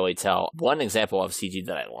can barely tell. One example of CG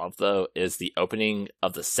that I love, though, is the opening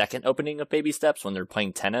of the second opening of Baby Steps when they're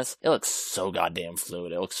playing tennis. It looks so goddamn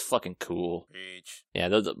fluid. It looks fucking cool. Preach.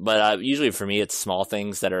 Yeah, but usually for me, it's small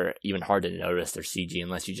things that are even hard to notice they're CG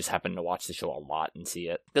unless you just happen to watch the show a lot and see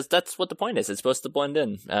it. Because that's what the point is. It's supposed to blend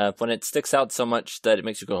in. When it sticks out so much that it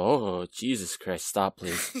makes you go, oh, Jesus Christ, stop,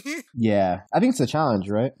 please. Yeah. I think it's a challenge,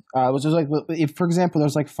 right? It was just like, if, for example,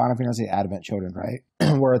 there's like Final Fantasy Advent Children, right?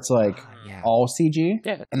 Where it's like all CG.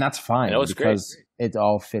 Yeah. And that's fine because it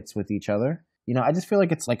all fits with each other. You know, I just feel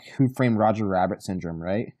like it's like Who Framed Roger Rabbit syndrome,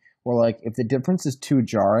 right? Where like if the difference is too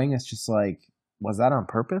jarring, it's just like, was that on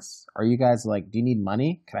purpose? Are you guys like, do you need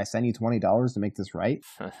money? Can I send you $20 to make this right?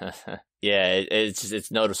 Yeah,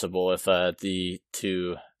 it's noticeable if the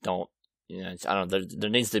two don't, you know, I don't know, there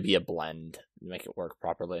needs to be a blend to make it work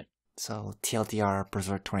properly. So TLDR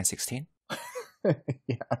Berserk 2016?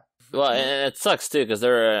 Yeah. Well, and it sucks too because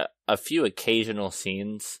there are a few occasional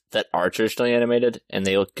scenes that are traditionally animated and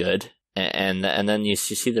they look good, and then you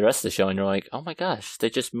see the rest of the show and you're like, oh my gosh, they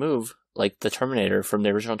just move like the Terminator from the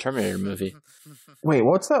original Terminator movie. Wait,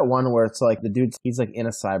 what's that one where it's like the dude, he's like in a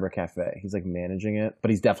cyber cafe, he's like managing it, but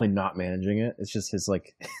he's definitely not managing it. It's just his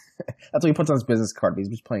like, that's what he puts on his business card, but he's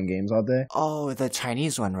just playing games all day. Oh, the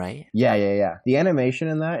Chinese one, right? Yeah. The animation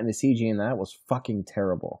in that and the CG in that was fucking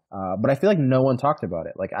terrible. But I feel like no one talked about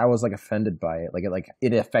it. Like I was like offended by it. Like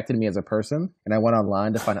it affected me as a person, and I went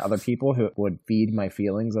online to find other people who would feed my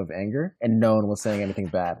feelings of anger, and no one was saying anything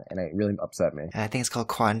bad, and it really upset me. I think it's called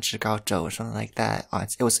Quan Zhigao Zhou or something like that.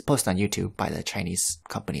 It was posted on YouTube by the Chinese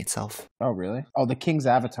company itself. Oh, really? Oh, the King's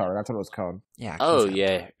Avatar. That's what it was called. Yeah. Oh, King's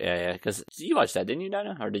Avatar. yeah. Because you watched that, didn't you,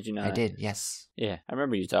 Dyna? Or did you not? I did, yes. Yeah, I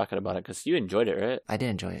remember you talking about it because you enjoyed it, right? I did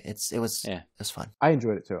enjoy it. It was fun. I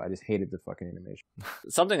enjoyed it too. I just hated the fucking animation.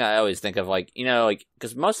 Something I always think of, like, you know, like,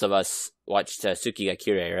 because most of us watched Suki ga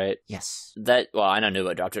Kirei, right? Yes. I know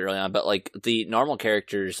Nuvo dropped it early on, but like the normal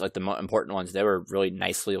characters, like the important ones, they were really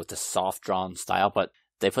nicely with the soft drawn style, but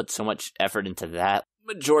they put so much effort into that.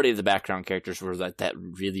 Majority of the background characters were like that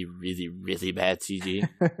really, really, really bad CG.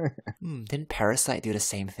 Didn't Parasite do the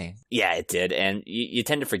same thing? Yeah, it did, and you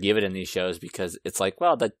tend to forgive it in these shows because it's like,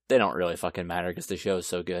 well, that they don't really fucking matter because the show is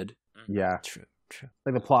so good. Yeah. True.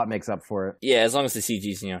 Like the plot makes up for it. Yeah, as long as the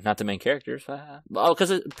CG's, you know, not the main characters. Oh,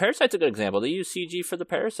 because Parasite's a good example. They use CG for the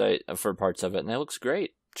Parasite for parts of it, and it looks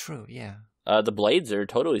great. True, yeah. The blades are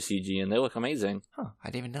totally CG, and they look amazing. Huh, I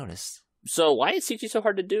didn't even notice. So why is CG so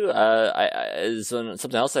hard to do? Is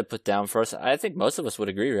something else I put down for us. I think most of us would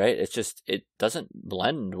agree, right? It's just, it doesn't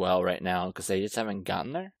blend well right now because they just haven't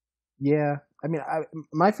gotten there. Yeah. I mean,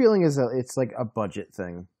 my feeling is that it's like a budget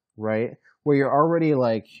thing, right? Where you're already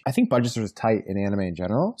like, I think budgets are just tight in anime in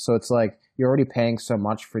general. So it's like you're already paying so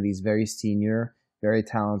much for these very senior, very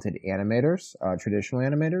talented animators, traditional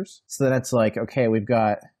animators. So then it's like, okay, we've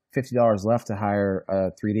got $50 left to hire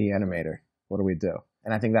a 3D animator. What do we do?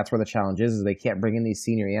 And I think that's where the challenge is they can't bring in these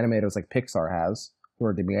senior animators like Pixar has, who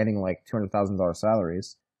are demanding like $200,000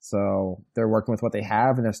 salaries. So they're working with what they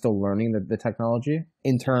have, and they're still learning the technology.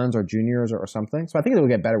 Interns or juniors or something. So I think it will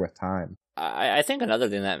get better with time. I think another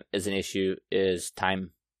thing that is an issue is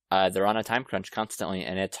time. They're on a time crunch constantly,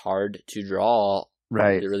 and it's hard to draw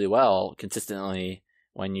really, really well consistently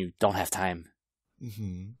when you don't have time.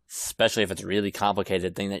 Mm-hmm. Especially if it's a really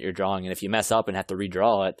complicated thing that you're drawing, and if you mess up and have to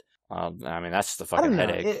redraw it, that's just a fucking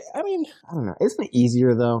headache. I don't know. Isn't it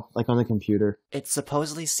easier though, like on the computer? It's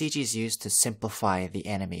supposedly CG is used to simplify the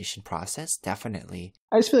animation process, definitely.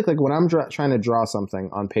 I just feel like when I'm trying to draw something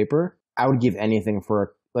on paper, I would give anything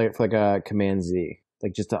for a Command Z,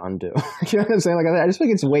 like just to undo. You know what I'm saying? Like I just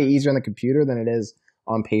think it's way easier on the computer than it is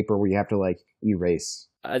on paper, where you have to like erase.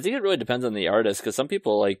 I think it really depends on the artist, because some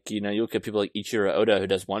people, you look at people like Ichiro Oda, who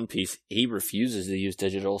does One Piece, he refuses to use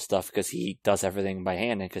digital stuff because he does everything by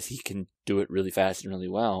hand and because he can do it really fast and really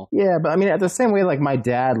well. Yeah, but I mean, at the same way, like my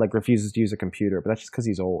dad refuses to use a computer, but that's just because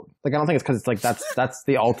he's old. Like I don't think it's because it's like that's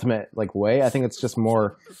the ultimate way. I think it's just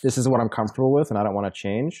more, this is what I'm comfortable with and I don't want to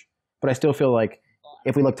change. But I still feel like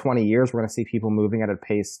if we look 20 years, we're going to see people moving at a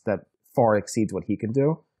pace that far exceeds what he can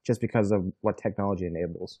do, just because of what technology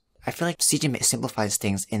enables. I feel like CG simplifies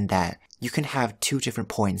things in that you can have two different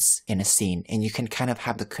points in a scene, and you can kind of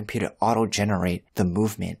have the computer auto-generate the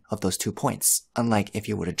movement of those 2 points. Unlike if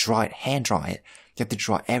you were to draw it, hand draw it, you have to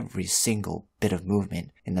draw every single bit of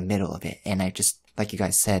movement in the middle of it. And I just, like you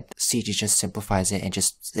guys said, CG just simplifies it and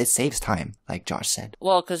it saves time, like Josh said.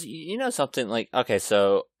 Well, because something like, okay,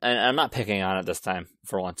 so, and I'm not picking on it this time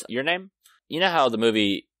for once. Your name? You know how the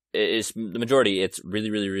movie is, the majority, it's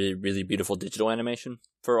really, really, really, really beautiful digital animation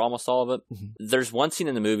for almost all of it. Mm-hmm. There's one scene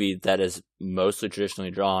in the movie that is mostly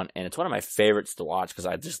traditionally drawn, and it's one of my favorites to watch because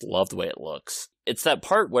I just love the way it looks. It's that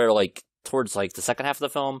part where, towards the second half of the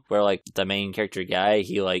film, where the main character guy,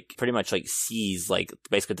 he pretty much sees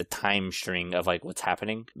basically the time string of what's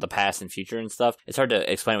happening, the past and future and stuff. It's hard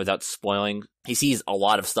to explain without spoiling. He sees a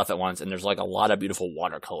lot of stuff at once, and there's a lot of beautiful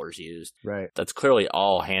watercolors used. Right. That's clearly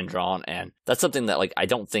all hand drawn, and that's something that I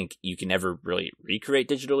don't think you can ever really recreate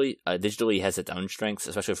digitally. Digitally has its own strengths,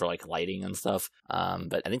 especially for lighting and stuff.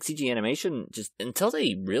 But I think CG animation, just until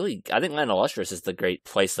they really, I think Land of Lustrous is the great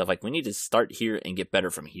place of we need to start here and get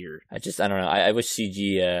better from here. I don't know. I wish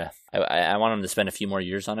CG. I want them to spend a few more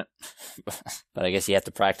years on it, but I guess you have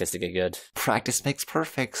to practice to get good. Practice makes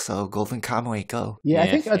perfect, so Golden Kamuy, go. Yeah,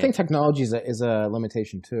 I think technology is a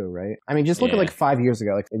limitation too, right? I mean, just look at 5 years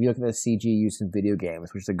ago. If you look at the CG used in video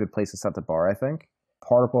games, which is a good place to set the bar, I think.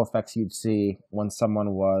 Particle effects you'd see when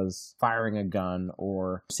someone was firing a gun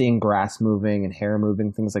or seeing grass moving and hair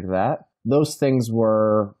moving, things like that. Those things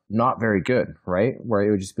were not very good, right? Where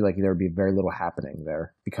it would just be there would be very little happening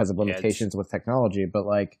there because of limitations with technology. But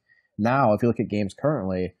now, if you look at games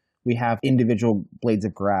currently, we have individual blades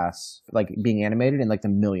of grass being animated in the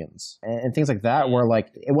millions and things like that, where it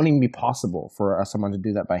wouldn't even be possible for someone to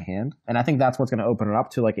do that by hand. And I think that's what's going to open it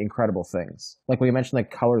up to incredible things. When you mentioned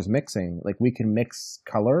colors mixing, we can mix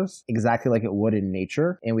colors exactly like it would in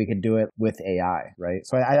nature, and we could do it with AI, right?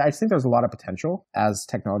 So I just think there's a lot of potential as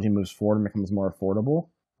technology moves forward and becomes more affordable.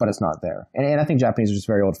 But it's not there. And I think Japanese are just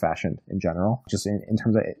very old-fashioned in general. Just in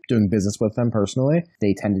terms of doing business with them personally,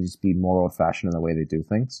 they tend to just be more old-fashioned in the way they do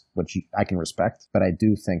things, which I can respect. But I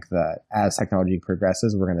do think that as technology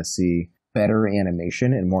progresses, we're going to see better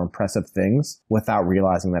animation and more impressive things without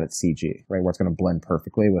realizing that it's CG, right? Where it's going to blend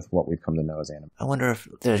perfectly with what we've come to know as anime. I wonder if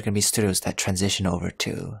there's going to be studios that transition over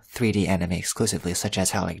to 3D anime exclusively, such as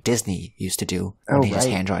how Disney used to do when they just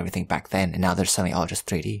hand draw everything back then, and now they're selling all just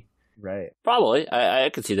 3D. Right. Probably. I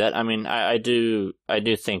could see that. I mean, I do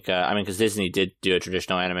think, because Disney did do a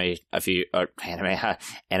traditional animation a few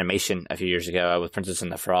years ago with Princess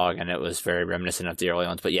and the Frog, and it was very reminiscent of the early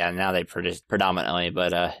ones. But yeah, now they produce predominantly,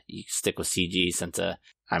 but you stick with CG since,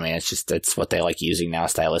 it's what they like using now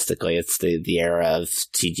stylistically. It's the era of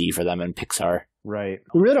CG for them in Pixar. Right.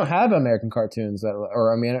 We really don't have American cartoons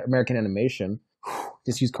or American animation.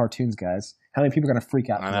 Just use cartoons, guys. How many people are going to freak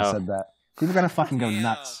out when I said that? People are going to fucking go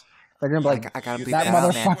nuts. They're gonna be I gotta bleep that it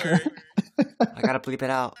out, motherfucker. I gotta bleep it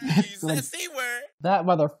out. That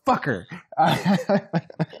motherfucker.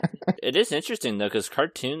 It is interesting though, because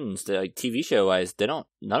cartoons, TV show wise,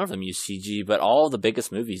 none of them use CG, but all the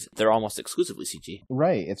biggest movies, they're almost exclusively CG.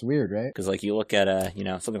 Right. It's weird, right? Because you look at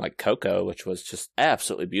something like Coco, which was just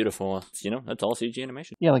absolutely beautiful. That's all CG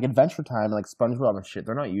animation. Yeah, Adventure Time, SpongeBob and shit.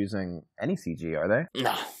 They're not using any CG, are they?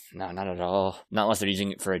 No, not at all. Not unless they're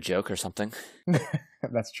using it for a joke or something.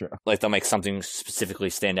 That's true. Like they'll make something specifically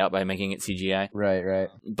stand out by making it CGI. Right.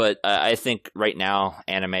 But I think right now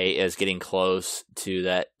anime is getting close to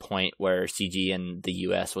that point where CG in the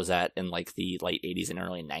US was at in like the late 80s and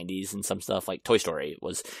early 90s and some stuff. Like Toy Story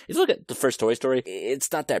was. If you look at the first Toy Story,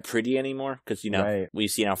 it's not that pretty anymore because, Right. we've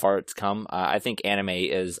seen how far it's come. I think anime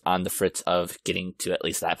is on the fritz of getting to at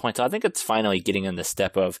least that point. So I think it's finally getting in the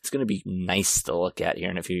step of it's going to be nice to look at here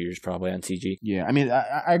in a few years probably on CG. Yeah, I mean,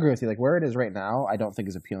 I agree with you. Like where it is right now, I don't think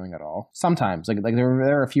is appealing at all. Sometimes, like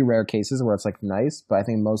there are a few rare cases where it's like nice, but I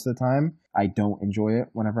think most of the time I don't enjoy it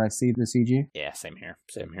whenever I see the CG. Yeah, same here.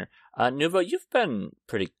 Nuvo, you've been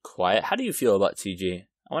pretty quiet. How do you feel about CG?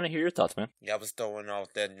 I want to hear your thoughts, man. Yeah, I was throwing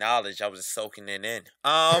off that knowledge. I was soaking it in.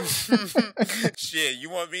 Shit, you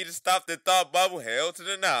want me to stop the thought bubble? Hell to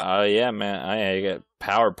the no. Oh yeah, man. I got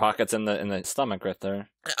power pockets in the stomach right there.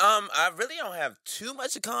 I really don't have too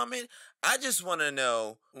much to comment. I just want to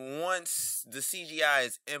know, once the CGI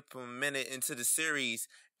is implemented into the series,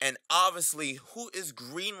 and obviously who is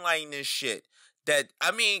greenlighting this shit?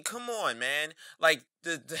 Come on, man. Like,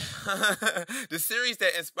 the the series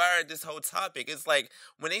that inspired this whole topic, it's like,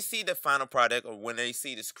 when they see the final product or when they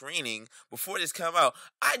see the screening, before this come out,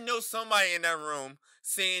 I know somebody in that room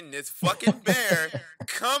seeing this fucking bear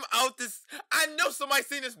come out this... I know somebody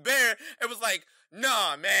seen this bear and was like,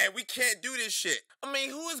 nah, man, we can't do this shit. I mean,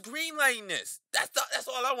 who is greenlighting this? That's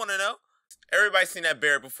all I want to know. Everybody seen that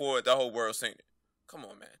bear before the whole world seen it. Come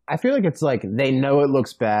on, man. I feel like it's like they know it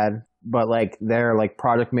looks bad, but like they're like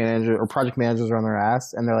project managers are on their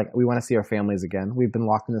ass, and they're like, we want to see our families again. We've been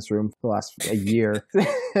locked in this room for the last a year,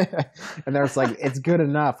 and they're just like, it's good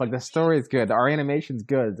enough. Like the story's good, our animation's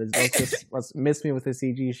good. Let's miss me with the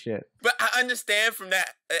CG shit. But I understand from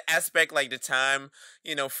that aspect, like the time,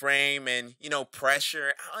 frame and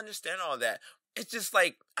pressure. I understand all that. It's just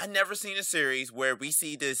like, I never seen a series where we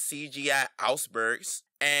see the CGI icebergs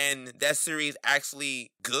and that series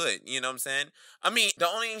actually good, you know what I'm saying? I mean, the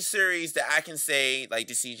only series that I can say, like,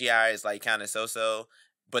 the CGI is, like, kind of so-so,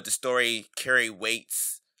 but the story carry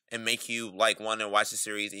weights and make you, like, want to watch the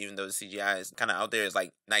series, even though the CGI is kind of out there, is,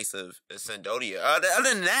 like, nice of Sandodia. Other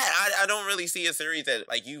than that, I don't really see a series that,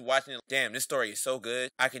 like, you watching it, damn, this story is so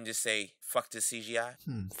good, I can just say, fuck the CGI.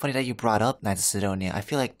 Funny that you brought up Knights of Sidonia. I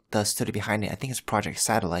feel like the studio behind it, I think it's Project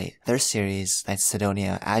Satellite. Their series, Knights of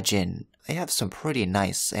Sidonia, Ajin, they have some pretty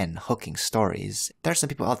nice and hooking stories. There are some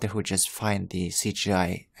people out there who just find the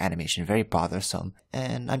CGI animation very bothersome.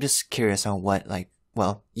 And I'm just curious on what,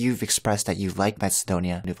 you've expressed that you like Knights of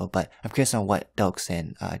Sidonia, Nuvo, but I'm curious on what Doaks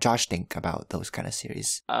and Josh think about those kind of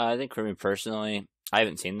series. I think for me personally, I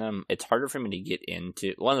haven't seen them. It's harder for me to get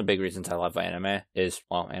into. One of the big reasons I love anime is,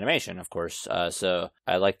 animation, of course. So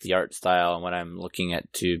I like the art style and what I'm looking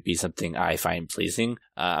at to be something I find pleasing.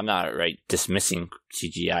 I'm not dismissing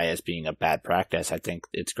CGI as being a bad practice. I think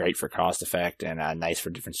it's great for cost effect and nice for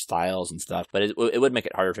different styles and stuff. But it would make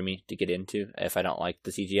it harder for me to get into if I don't like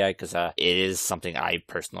the CGI, because it is something I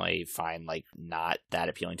personally find like not that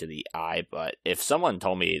appealing to the eye. But if someone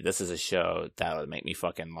told me this is a show that would make me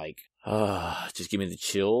fucking just give me the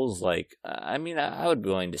chills. I would be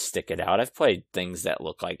willing to stick it out. I've played things that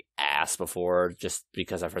look like ass before just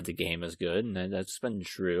because I've heard the game is good, and that's been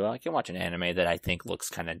true. I can watch an anime that I think looks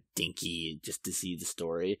kind of dinky just to see the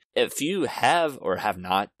story. If you have or have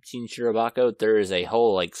not seen Shirobako, there is a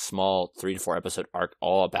whole small 3 to 4 episode arc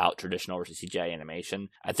all about traditional versus CGI animation.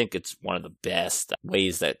 I think it's one of the best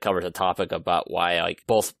ways that covers a topic about why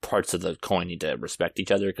both parts of the coin need to respect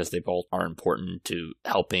each other, because they both are important to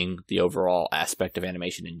helping the overall aspect of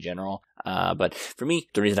animation in general. But for me,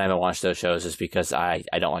 the reason I haven't watched those shows is because I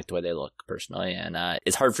don't like the way they look personally, and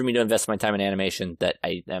it's hard for me to invest my time in animation that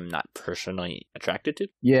I am not personally attracted to.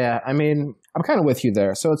 Yeah, I mean, I'm kind of with you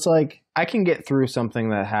there. So it's like, I can get through something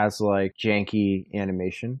that has janky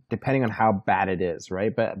animation, depending on how bad it is,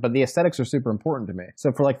 right? But the aesthetics are super important to me.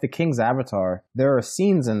 So for the King's Avatar, there are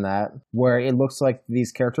scenes in that where it looks like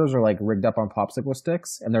these characters are rigged up on popsicle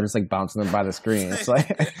sticks, and they're just bouncing them by the screen.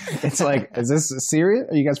 It's is this serious?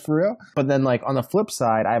 Are you guys for real? But then on the flip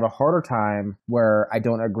side, I have a harder time where I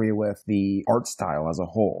don't agree with the art style as a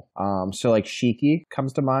whole. So Shiki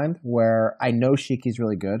comes to mind, where I know Shiki's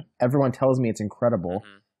really good. Everyone tells me it's incredible.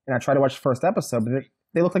 Mm-hmm. And I try to watch the first episode, but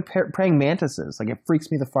they look like praying mantises. It freaks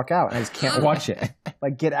me the fuck out, and I just can't watch it.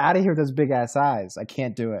 Get out of here with those big ass eyes. I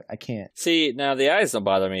can't do it. I can't. See, now the eyes don't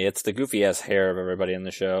bother me. It's the goofy ass hair of everybody in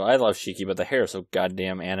the show. I love Shiki, but the hair is so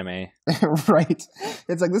goddamn anime. Right.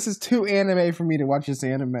 It's this is too anime for me to watch this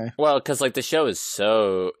anime. Well, because the show is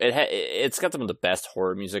so it's got some of the best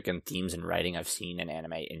horror music and themes and writing I've seen in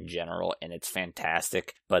anime in general, and it's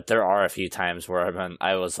fantastic. But there are a few times where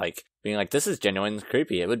I was being like, this is genuinely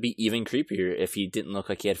creepy. It would be even creepier if he didn't look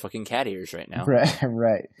like he had fucking cat ears right now.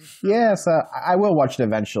 Right. Yeah, so I will watch it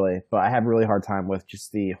eventually, but I have a really hard time with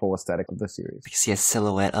just the whole aesthetic of the series. You see a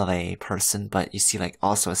silhouette of a person, but you see like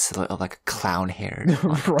also a silhouette of like a clown hair.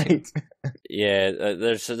 Right. Yeah,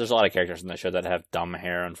 there's a lot of characters in the show that have dumb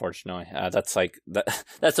hair, unfortunately. That's like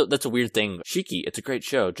that's a weird thing. Shiki, it's a great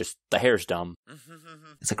show, just the hair's dumb.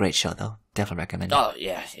 It's a great show though. Definitely recommend it. Oh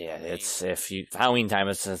yeah. It's if Halloween time.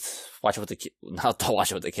 It's watch it with the kids. No, don't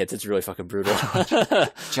watch it with the kids. It's really fucking brutal.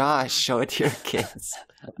 Josh, show it to your kids.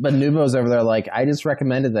 But Nuvo's over there like, I just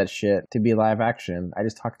recommended that shit to be live action. I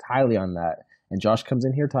just talked highly on that. And Josh comes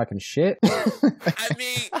in here talking shit. I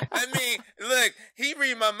mean, look, he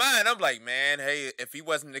read my mind. I'm like, man, hey, if he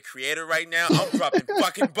wasn't the creator right now, I'm dropping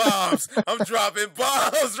fucking bombs. I'm dropping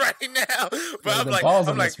bombs right now. But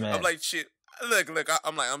I'm like, shit. Look,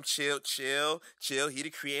 I'm chill. He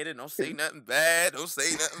the creator. Don't say nothing bad.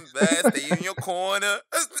 Stay in your corner.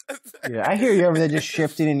 Yeah, I hear you over there just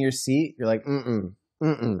shifting in your seat. You're like, mm-mm.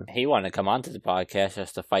 He wanted to come onto the podcast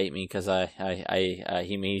just to fight me because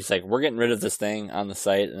he's like, we're getting rid of this thing on the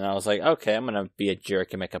site, and I was like, okay, I'm gonna be a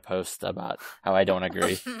jerk and make a post about how I don't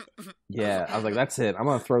agree. Yeah, I was like, that's it. I'm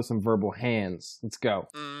gonna throw some verbal hands. Let's go.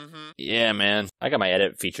 Yeah, man. I got my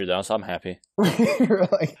edit feature though, so I'm happy.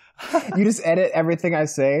 Like, you just edit everything I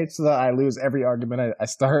say so that I lose every argument I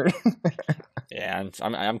start. Yeah,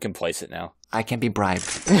 I'm complacent now. I can be bribed.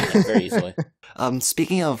 Very easily.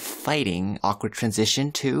 Speaking of fighting, awkward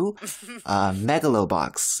transition to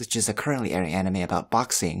Megalobox, which is a currently airing anime about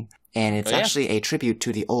boxing. And it's actually a tribute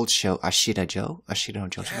to the old show Ashita no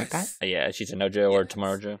Joe, something like that. Yeah, Ashita no Joe or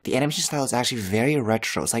Tomorrow Joe. The animation style is actually very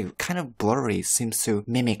retro. It's like kind of blurry, seems to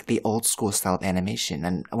mimic the old school style of animation.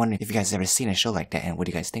 And I wonder if you guys have ever seen a show like that, and what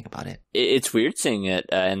do you guys think about it? It's weird seeing it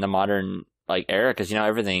in the modern era, because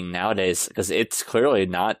everything nowadays, because it's clearly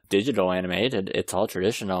not digital animated, it's all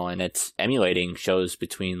traditional, and it's emulating shows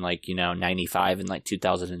between 95 and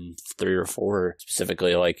 2003 or 4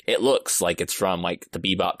 specifically. Like, it looks like it's from the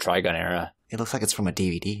Bebop Trigun era. It looks like it's from a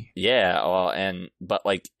DVD. Yeah, well, but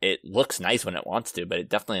it looks nice when it wants to, but it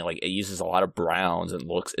definitely it uses a lot of browns and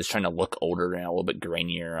it's trying to look older and a little bit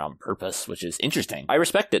grainier on purpose, which is interesting. I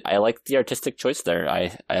respect it. I like the artistic choice there.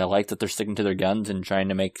 I like that they're sticking to their guns and trying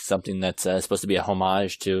to make something that's supposed to be a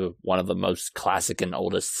homage to one of the most classic and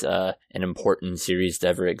oldest and important series to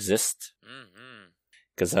ever exist.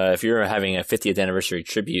 Because if you're having a 50th anniversary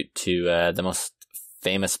tribute to the most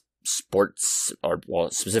famous sports, or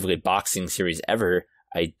specifically boxing series ever,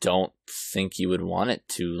 I don't think you would want it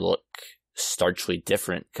to look starchly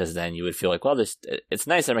different, because then you would feel like, well, it's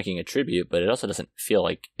nice they're making a tribute, but it also doesn't feel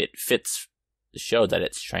like it fits the show that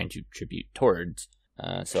it's trying to tribute towards.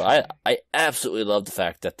 So I absolutely love the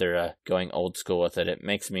fact that they're going old school with it. It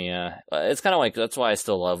makes me it's kind of that's why I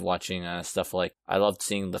still love watching stuff like, I loved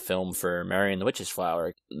seeing the film for Mary and the Witch's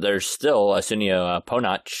Flower. There's still Sunio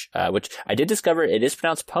Ponach, which I did discover it is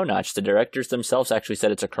pronounced Ponach. The directors themselves actually said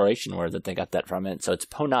it's a Croatian word that they got that from it, so it's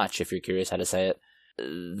Ponach if you're curious how to say it.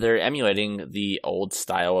 They're emulating the old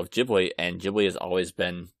style of Ghibli, and Ghibli has always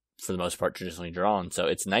been, for the most part, traditionally drawn. So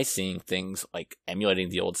it's nice seeing things emulating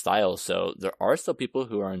the old style. So there are still people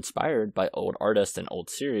who are inspired by old artists and old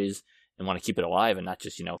series and want to keep it alive and not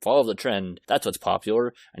just, follow the trend. That's what's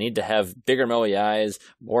popular. I need to have bigger Moe eyes,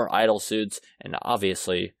 more idol suits, and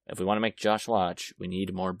obviously, if we want to make Josh watch, we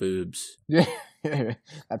need more boobs. Yeah.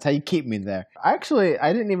 That's how you keep me there. I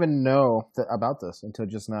didn't even know about this until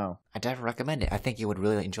just now. I definitely recommend it. I think you would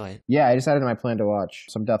really enjoy it. Yeah, I just added to my plan to watch,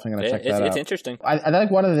 so I'm definitely going to check that out. It's interesting. I like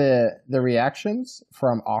one of the reactions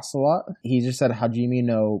from Ocelot. He just said Hajime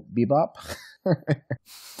no Bebop,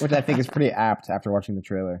 which I think is pretty apt after watching the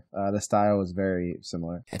trailer. The style is very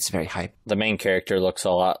similar. It's very hype. The main character looks a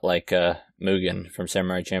lot like Mugen from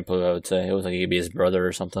Samurai Champloo, I would say. It looks like he could be his brother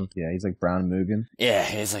or something. Yeah, he's like brown Mugen. Yeah,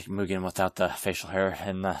 he's like Mugen without the facial hair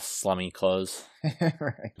and the slummy clothes.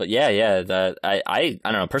 Right. But yeah, I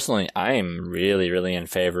don't know. Personally, I'm really, really in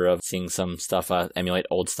favor of seeing some stuff emulate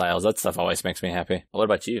old styles. That stuff always makes me happy. What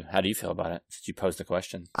about you? How do you feel about it? Did you pose the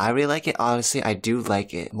question? I really like it. Honestly, I do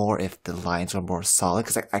like it more if the lines were more solid.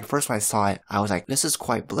 Because first when I saw it, I was like, this is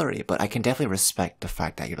quite blurry. But I can definitely respect the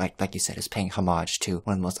fact that you're like you said, it's paying homage to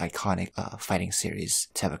one of the most iconic fighting series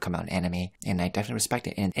to ever come out in anime. And I definitely respect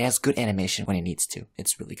it. And it has good animation when it needs to.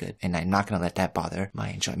 It's really good. And I'm not going to let that bother my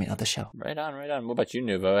enjoyment of the show. Right on. What about you,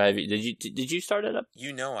 Nuvo? Did you start it up?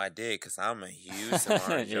 I did, because I'm a huge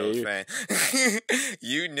Samurai Joe fan.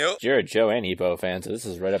 You're a Joe and Hippo fan, so this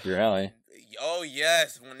is right up your alley. Oh,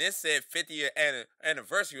 yes. When it said 50th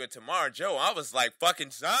anniversary of Tomorrow Joe, I was like,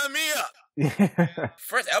 fucking sign me up.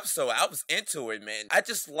 First episode, I was into it, man. I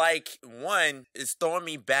just like, one, it's throwing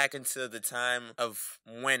me back into the time of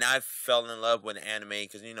when I fell in love with anime,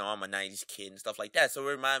 because, you know, I'm a 90s kid and stuff like that. So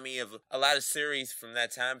it reminded me of a lot of series from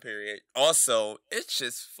that time period. Also, it's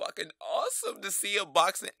just fucking awesome to see a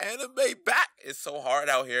boxing anime back. It's so hard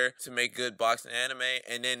out here to make good boxing anime,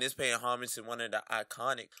 and then it's paying homage to one of the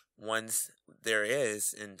iconic ones there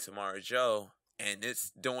is in Tomorrow Joe. And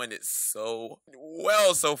it's doing it so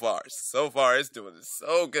well so far. So far, it's doing it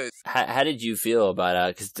so good. How did you feel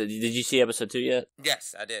about because did you see episode 2 yet?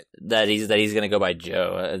 Yes, I did. That he's gonna go by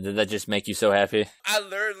Joe. Did that just make you so happy? I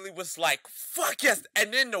literally was like, fuck yes.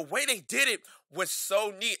 And then the way they did it was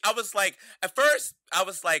so neat. I was like, at first, I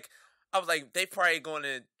was like, they probably going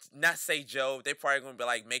to not say Joe. They probably going to be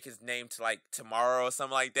like, make his name to like Tomorrow or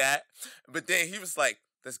something like that. But then he was like,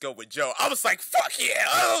 let's go with Joe. I was like, fuck yeah.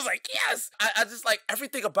 I was like, yes. I just like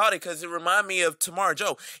everything about it because it reminded me of Tomorrow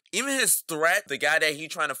Joe. Even his threat, the guy that he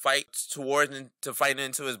trying to fight towards and to fight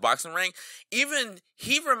into his boxing ring, even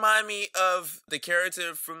he remind me of the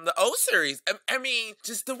character from the O series. I mean,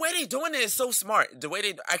 just the way they doing it is so smart. The way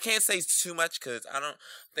I can't say too much because I don't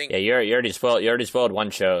think. Yeah, you already spoiled one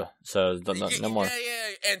show, so no more.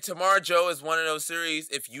 Yeah. And Tomorrow Joe is one of those series.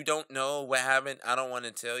 If you don't know what happened, I don't want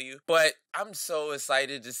to tell you. But I'm so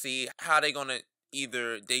excited to see how they gonna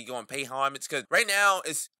either they gonna pay homage because right now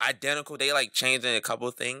it's identical. They like changing a couple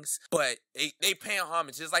of things, but they paying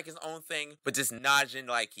homage just like his own thing, but just nudging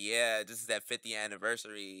like, yeah, this is that 50th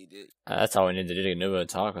anniversary. That's all we need to do to get Nuvo to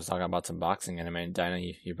talk. Was talking about some boxing anime. And Dyna,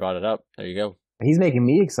 you brought it up. There you go. He's making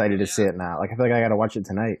me excited to see it now. Like, I feel like I gotta watch it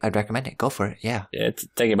tonight. I'd recommend it. Go for it. Yeah. It's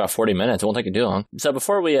taking about 40 minutes. It won't take you too long. So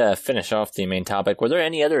before we finish off the main topic, were there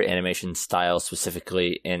any other animation styles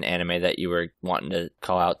specifically in anime that you were wanting to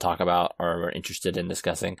call out, talk about, or were interested in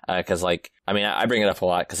discussing? Because, I bring it up a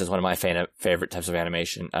lot because it's one of my favorite types of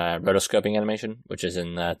animation. Rotoscoping animation, which is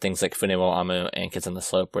in things like Funimo Amu and Kids on the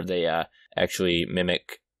Slope, where they actually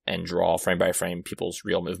mimic and draw frame by frame people's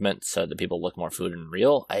real movements so that people look more fluid and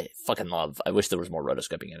real. I fucking love. I wish there was more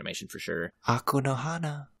rotoscoping animation for sure. Aku no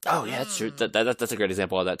Hana. Oh yeah, that's true. That's a great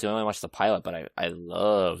example of that too. I only watched the pilot, but I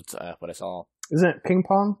loved what I saw. Isn't Ping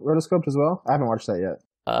Pong rotoscoped as well? I haven't watched that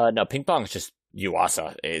yet. No, Ping Pong is just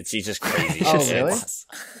Yuasa. He's just crazy. Oh really?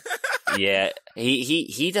 Yeah,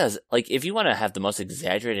 he does, if you want to have the most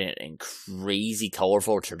exaggerated and crazy,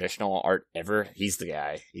 colorful, traditional art ever, he's the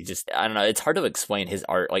guy. He just, I don't know, it's hard to explain his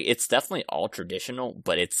art. It's definitely all traditional,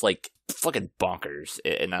 but it's, fucking bonkers,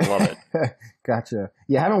 and I love it. Gotcha.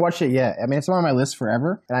 Yeah, I haven't watched it yet. I mean, it's on my list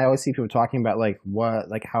forever, and I always see people talking about,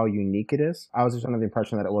 how unique it is. I was just under the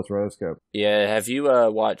impression that it was rotoscope. Yeah, have you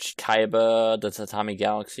watched Kaiba, the Tatami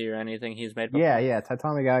Galaxy, or anything he's made before? Yeah,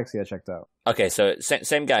 Tatami Galaxy I checked out. Okay, so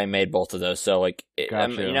same guy made both of those. So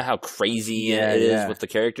Gotcha. You know how crazy it is with the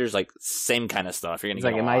characters, same kind of stuff. You're gonna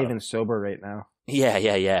get am I even sober right now? Yeah.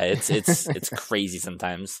 It's crazy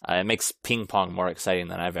sometimes. It makes Ping Pong more exciting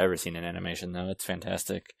than I've ever seen in animation, though. It's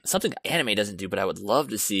fantastic. Something anime doesn't do, but I would love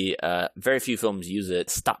to see. Very few films use it.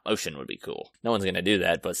 Stop motion would be cool. No one's gonna do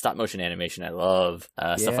that, but stop motion animation, I love.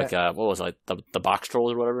 Stuff like what was it, the box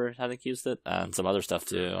trolls or whatever. I think used it, and some other stuff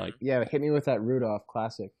too. Hit me with that Rudolph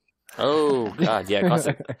classic. Oh god, yeah,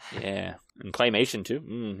 classic. Yeah, and claymation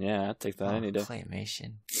too. Yeah, I'll take that any day.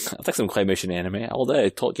 Claymation. I'll take some claymation anime all day.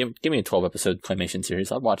 Give me a 12-episode claymation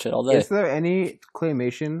series. I'll watch it all day. Is there any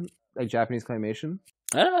claymation, Japanese claymation?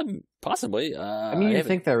 Possibly. I mean, you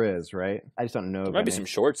think there is, right? I just don't know. There might be some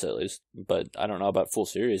shorts at least, but I don't know about full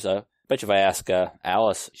series. I bet you if I ask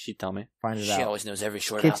Alice, she'd tell me. Find it out. She always knows every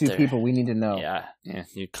short out Kitsu there. people, we need to know. Yeah.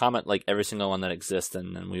 You comment every single one that exists,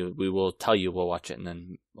 and then we will tell you we'll watch it, and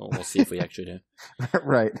then we'll see if we actually do.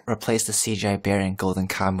 Right. Replace the CGI bear in Golden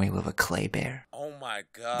Kamuy with a clay bear. Oh my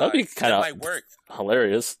god. That'd be that might work.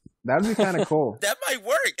 Hilarious. That'd be kind of cool. That might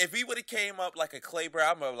work. If he would have came up like a clay bear,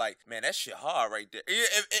 I'm like, man, that shit hard right there.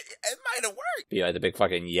 It might have worked. Be like the big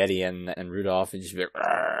fucking Yeti and Rudolph, and just be like,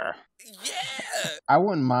 "Arr." Yeah. I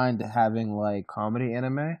wouldn't mind having comedy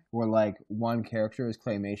anime where one character is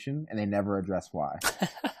claymation and they never address why.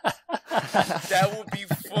 That would be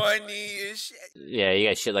funny as shit. Yeah, you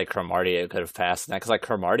got shit like Cromartie. It could have passed that because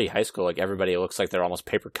Cromartie High School, everybody looks like they're almost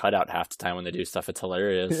paper cutout half the time when they do stuff. It's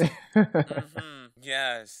hilarious.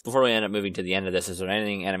 Yes. Before we end up moving to the end of this, is there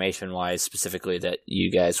anything animation-wise specifically that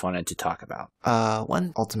you guys wanted to talk about?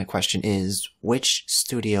 One ultimate question is, which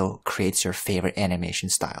studio creates your favorite animation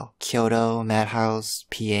style? Kyoto, Madhouse,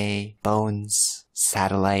 PA, Bones,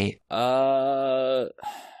 Satellite?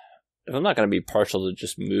 I'm not going to be partial to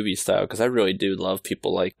just movie style because I really do love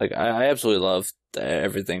people I absolutely love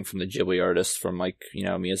everything from the Ghibli artists from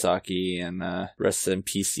Miyazaki and rest in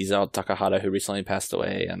peace Isao Takahata, who recently passed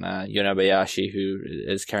away, and Yonebayashi, who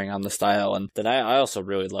is carrying on the style. And then I also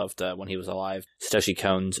really loved when he was alive. Satoshi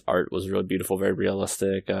Kon's art was really beautiful, very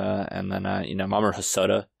realistic. And then Mamoru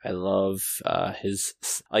Hosoda, I love his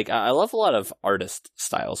I love a lot of artist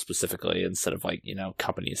styles specifically instead of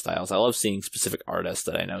company styles. I love seeing specific artists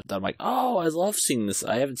that I know that I'm like, oh, I love seeing this.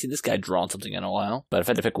 I haven't seen this guy draw something in a while. But if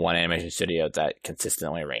I had to pick one animation studio that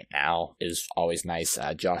consistently right now is always nice,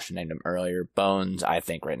 Josh named him earlier. Bones, I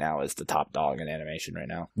think right now is the top dog in animation right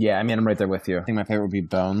now. Yeah, I mean, I'm right there with you. I think my favorite would be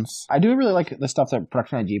Bones. I do really like the stuff that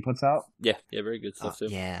Production IG puts out. Yeah, very good stuff too.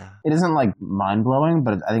 Yeah. It isn't mind blowing,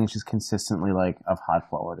 but I think it's just consistently of high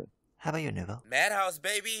quality. How about you, Nuvo? Madhouse,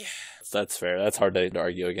 baby. That's fair. That's hard to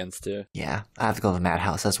argue against, too. Yeah, I have to go with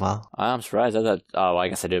Madhouse as well. I'm surprised. I thought, I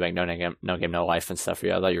guess I do make No Game, No Life and stuff for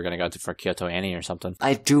you. I thought you were going to go for Kyoto Annie or something.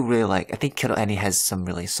 I do really I think Kyoto Annie has some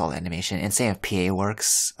really solid animation. And same with PA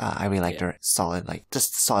Works. I really like their solid,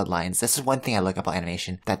 just solid lines. This is one thing I like about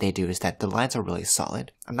animation that they do is that the lines are really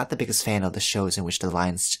solid. I'm not the biggest fan of the shows in which the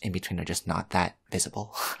lines in between are just not that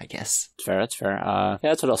visible, I guess. That's fair. Yeah,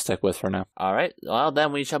 that's what I'll stick with for now. All right. Well,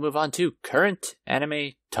 then we shall move on to current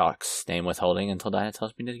anime talks. Name withholding until Dyna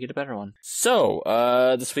tells me to get a better one. So,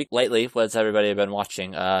 this week, lately, what's everybody been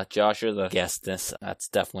watching? Josh, you're the guest. That's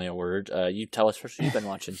definitely a word. You tell us what you've been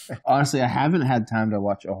watching. Honestly, I haven't had time to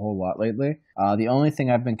watch a whole lot lately. The only thing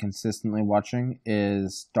I've been consistently watching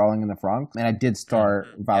is Darling in the Franxx, and I did start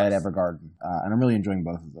Violet Evergarden, and I'm really enjoying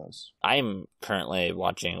both of those. I'm currently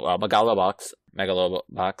watching, Megalobox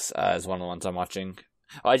is one of the ones I'm watching.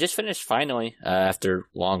 Oh, I just finished finally, after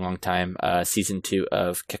long time, season 2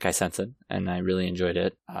 of Kekai Sensen, and I really enjoyed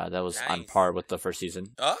it. That was on par with the first season.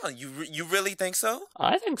 Oh, you really think so?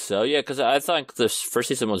 I think so, yeah, because I thought the first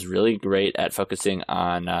season was really great at focusing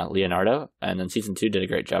on Leonardo, and then season 2 did a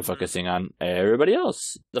great job focusing on everybody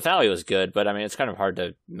else. The finale was good, but I mean, it's kind of hard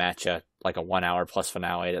to match a 1 hour plus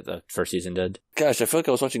finale that the first season did. Gosh, I feel like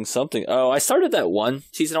I was watching something. Oh, I started that one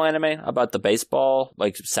seasonal anime about the baseball,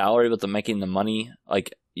 salary with making the money.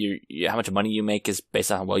 How much money you make is based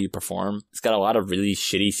on how well you perform. It's got a lot of really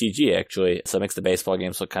shitty CG, actually. So it makes the baseball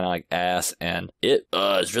games look kind of like ass. And it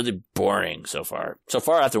is really boring so far. So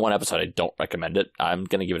far, after one episode, I don't recommend it. I'm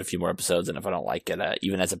going to give it a few more episodes. And if I don't like it,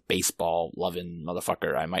 even as a baseball-loving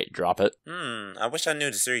motherfucker, I might drop it. I wish I knew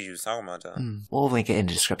the series you was talking about, though. We'll link it in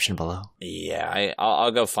the description below. Yeah,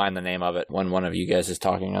 I'll go find the name of it when one of you guys is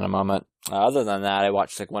talking in a moment. Other than that, I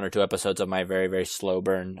watched 1 or 2 episodes of my very, very slow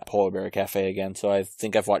burn Polar Bear Cafe again. So I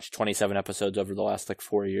think I've watched 27 episodes over the last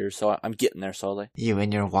 4 years. So I'm getting there slowly. You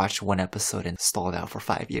and your watched 1 episode and stalled out for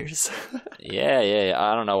 5 years. Yeah.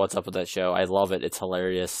 I don't know what's up with that show. I love it. It's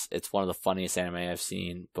hilarious. It's one of the funniest anime I've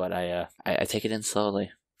seen. But I take it in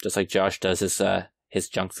slowly, just like Josh does his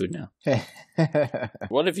junk food now.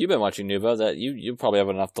 What have you been watching, Nuvo? That you probably have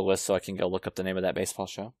enough to list so I can go look up the name of that baseball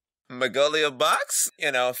show. Megalobox,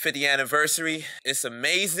 50th anniversary. It's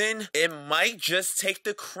amazing. It might just take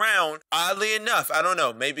the crown. Oddly enough, I don't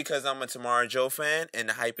know. Maybe because I'm a Tamara Joe fan and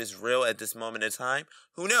the hype is real at this moment in time.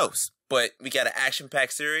 Who knows? But we got an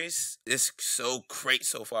action-packed series. It's so great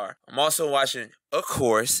so far. I'm also watching, of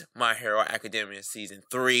course, My Hero Academia Season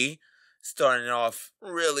 3. Starting off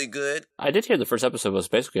really good. I did hear the first episode was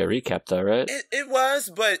basically a recap, though, right? It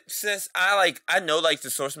was, but since I know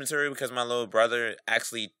the source material because my little brother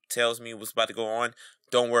actually tells me what's about to go on.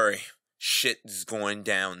 Don't worry, shit is going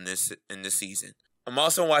down in this season. I'm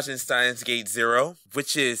also watching Steins Gate Zero,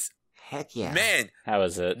 which is heck yeah, man. How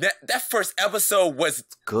was it? That first episode was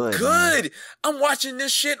good. Man. I'm watching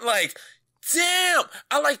this shit damn.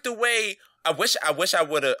 I like the way. I wish I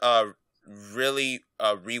would have really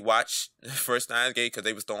rewatched the first Steins Gate because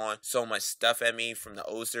they was throwing so much stuff at me from the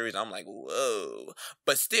old series. I'm like, whoa.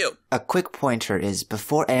 But still. A quick pointer is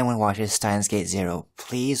before anyone watches Steins Gate Zero,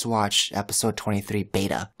 please watch episode 23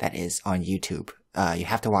 beta that is on YouTube. You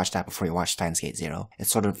have to watch that before you watch Steins Gate Zero.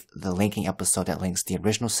 It's sort of the linking episode that links the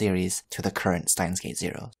original series to the current Steins Gate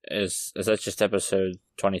Zero. Is that just episode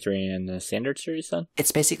 23 in the standard series then?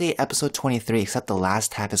 It's basically episode 23, except the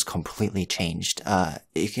last tab is completely changed.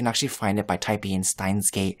 You can actually find it by typing in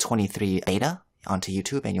Steins Gate 23 beta onto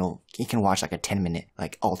YouTube, and you can watch a 10-minute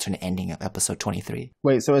alternate ending of episode 23.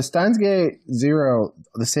 Wait, so is Steins Gate Zero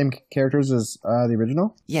the same characters as the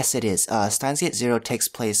original? Yes, it is. Steins Gate Zero takes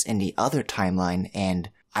place in the other timeline, and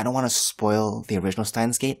I don't want to spoil the original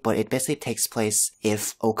Steins Gate, but it basically takes place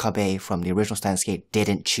if Okabe from the original Steins Gate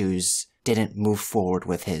didn't move forward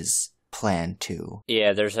with his plan to.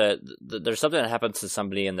 Yeah, there's something that happens to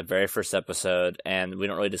somebody in the very first episode, and we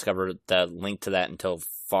don't really discover the link to that until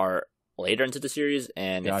far later into the series,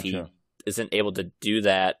 and Gotcha. isn't able to do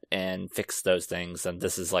that and fix those things, then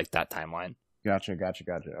this is like that timeline. Gotcha.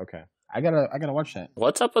 Okay. I gotta watch that.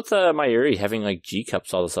 What's up with Mayuri having like G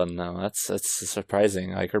cups all of a sudden now? That's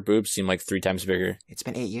surprising. Like her boobs seem like 3 times bigger. It's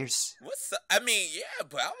been 8 years. I mean, yeah,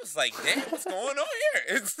 but I was like, damn, what's going on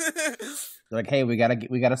here? They're like, hey, we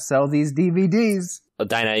gotta sell these DVDs. Well,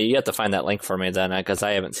 Dyna, you have to find that link for me then, because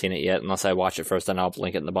I haven't seen it yet. Unless I watch it first, then I'll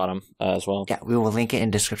link it in the bottom as well. Yeah, we will link it in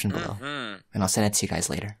the description below, and I'll send it to you guys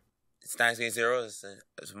later. Steins Gate Zero is a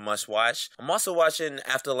must watch. I'm also watching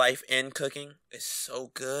Afterlife and Cooking. It's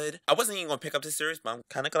so good. I wasn't even gonna pick up this series, but I'm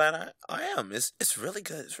kind of glad I am. It's really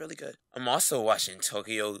good. It's really good. I'm also watching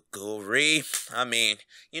Tokyo Ghoul Re. I mean,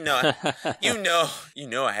 you know,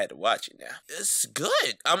 I had to watch it now. It's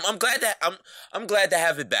good. I'm glad that I'm glad to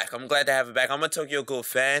have it back. I'm a Tokyo Ghoul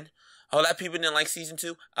fan. A lot of people didn't like season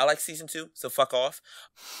 2. I like season 2, so fuck off.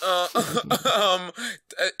 I'm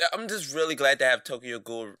just really glad to have Tokyo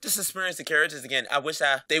Ghoul. Just experience the characters again. I wish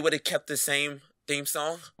they would have kept the same theme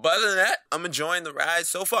song. But other than that, I'm enjoying the ride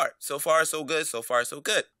so far. So far, so good. So far, so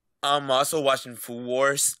good. I'm also watching Food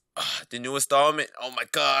Wars. The new installment. Oh my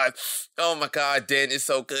god, Dan, it's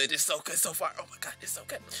so good. It's so good so far. Oh my god, it's so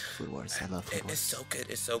good. Food Wars, I love Food Wars. It's so good.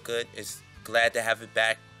 It's so good. It's glad to have it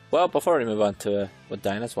back. Well, before we move on to what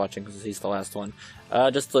Dyna's watching, because he's the last one,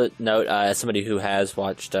 just to note, as somebody who has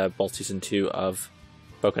watched both Season 2 of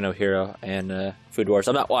Boku no Hero and Food Wars,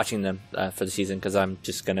 I'm not watching them for the season, because I'm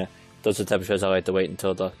just going to... Those are the type of shows I like to wait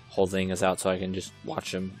until the whole thing is out, so I can just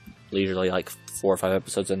watch them leisurely, like 4 or 5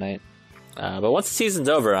 episodes a night. But once the season's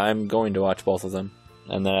over, I'm going to watch both of them.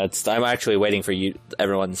 And I'm actually waiting for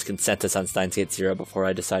everyone's consensus on Steins Gate Zero before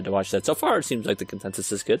I decide to watch that. So far, it seems like the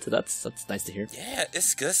consensus is good, so that's nice to hear. Yeah,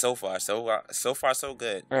 it's good so far. So far, so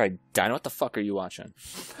good. All right, Dyna, what the fuck are you watching?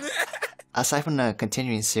 Aside from the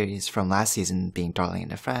continuing series from last season being Darling in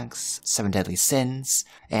the Franxx, Seven Deadly Sins,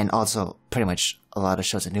 and also pretty much a lot of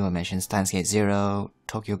shows that Nuvo mentioned, Steins Gate Zero,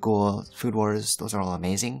 Tokyo Ghoul, Food Wars, those are all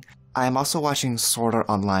amazing. I am also watching Sword Art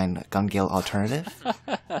Online Gun Gale Alternative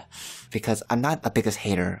because I'm not the biggest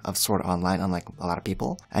hater of Sword Art Online, unlike a lot of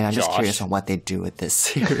people, and I'm just curious on what they do with this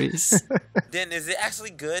series. Then is it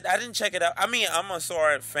actually good? I didn't check it out. I mean, I'm a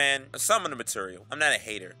Sword Art fan of some of the material. I'm not a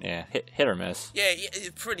hater. Yeah, hit or miss. Yeah,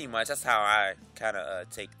 pretty much. That's how I kind of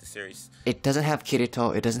take the series. It doesn't have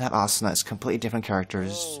Kirito. It doesn't have Asuna. It's completely different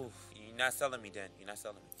characters. Oh, you're not selling me, Dan. You're not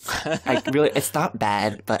selling me. It's not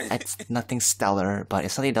bad, but it's nothing stellar. But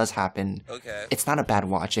if something does happen, it's not a bad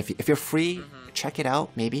watch. If you're free, check it out.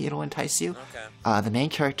 Maybe it'll entice you. Okay. The main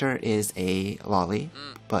character is a lolly,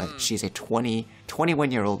 but she's a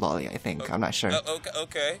 21-year-old lolly, I think. I'm not sure.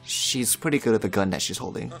 Okay. She's pretty good at the gun that she's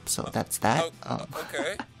holding. So that's that.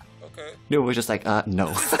 Okay. No, we're just like,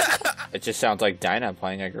 no. It just sounds like Dyna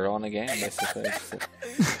playing a girl in a game, basically.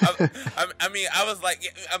 I mean, I was like,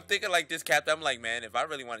 I'm thinking like this, Captain. I'm like, man, if I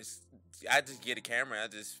really want to, I just get a camera. I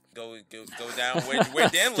just go down where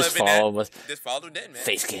Dan living at. Just follow Dan, man.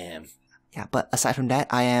 Face cam. Yeah, but aside from that,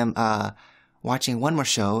 I am watching one more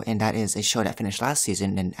show, and that is a show that finished last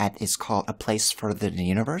season, and that is called A Place Further in the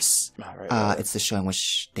Universe. Right. It's the show in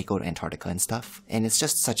which they go to Antarctica and stuff, and it's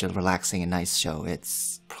just such a relaxing and nice show.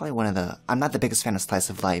 It's probably one of the... I'm not the biggest fan of slice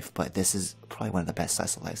of life, but this is probably one of the best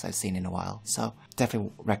slice of lives I've seen in a while. So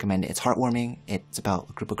definitely recommend it. It's heartwarming. It's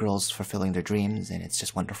about a group of girls fulfilling their dreams, and it's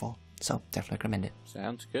just wonderful. So definitely recommend it.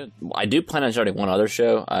 Sounds good. I do plan on starting one other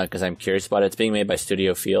show because I'm curious about it. It's being made by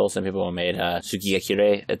Studio Feel. Some people have made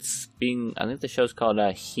Sugiyakire. I think the show's called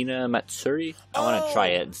Hina Matsuri. I want to try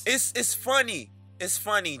it. It's funny. It's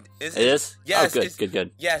funny. It is? Yes. Oh,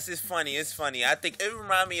 good. Yes, it's funny. I think it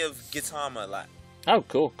reminds me of Gitama a lot. Oh,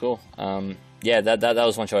 cool. Yeah, that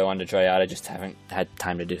was one show I wanted to try out. I just haven't had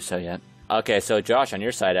time to do so yet. Okay, so Josh, on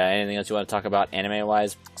your side, anything else you want to talk about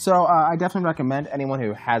anime-wise? So I definitely recommend anyone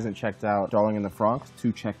who hasn't checked out Darling in the Franxx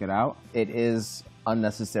to check it out. It is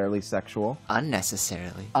unnecessarily sexual.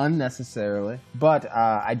 Unnecessarily. But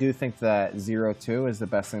I do think that 02 is the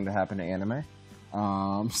best thing to happen to anime.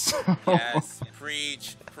 Yes,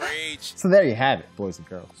 preach. So there you have it, boys and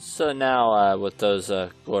girls. So now, with those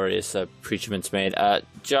glorious preachments made,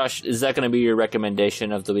 Josh, is that going to be your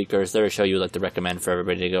recommendation of the week, or is there a show you would like to recommend for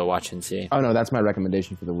everybody to go watch and see? Oh, no, that's my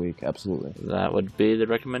recommendation for the week, absolutely. That would be the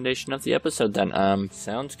recommendation of the episode, then.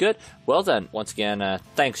 Sounds good. Well, then, once again,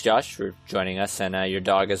 thanks, Josh, for joining us, and your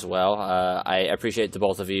dog as well. I appreciate the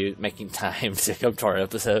both of you making time to come to our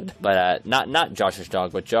episode. But not Josh's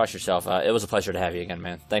dog, but Josh yourself. It was a pleasure to have you again,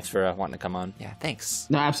 man. Thanks for wanting to come on. Yeah, thanks.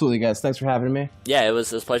 No, absolutely, guys. Thanks for having me. Yeah, it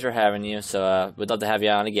was a pleasure having you. So we'd love to have you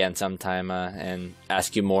on again sometime and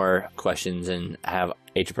ask you more questions and have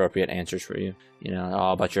age-appropriate answers for you. You know,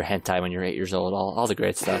 all about your hentai when you're 8 years old, all the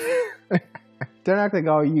great stuff. Don't act like,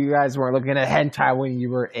 oh, you guys weren't looking at hentai when you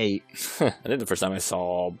were 8. I think the first time I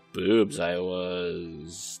saw boobs, I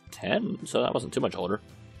was 10, so that wasn't too much older.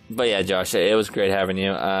 But yeah, Josh, it was great having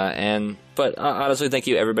you. But honestly, thank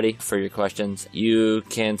you everybody for your questions. You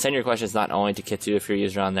can send your questions not only to Kitsu if you're a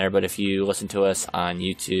user on there, but if you listen to us on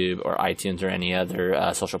YouTube or iTunes or any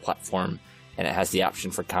other social platform, and it has the option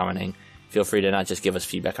for commenting, feel free to not just give us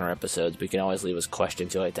feedback on our episodes, but you can always leave us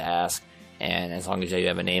questions you'd like to ask. And as long as you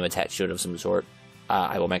have a name attached to it of some sort,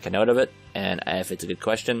 I will make a note of it. And if it's a good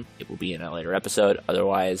question, it will be in a later episode.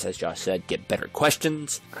 Otherwise, as Josh said, get better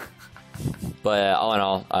questions. But all in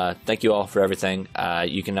all, thank you all for everything.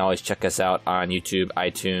 You can always check us out on YouTube,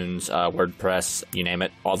 iTunes, WordPress, you name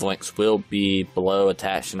it. All the links will be below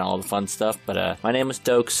attached and all the fun stuff. But my name is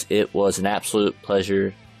Doaks. It was an absolute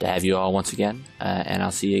pleasure to have you all once again, and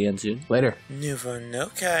I'll see you again soon. Later. Nuvo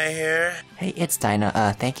Nokai here. Hey, it's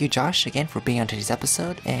Dyna. Thank you, Josh, again for being on today's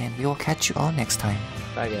episode, and we will catch you all next time.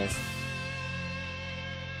 Bye, guys.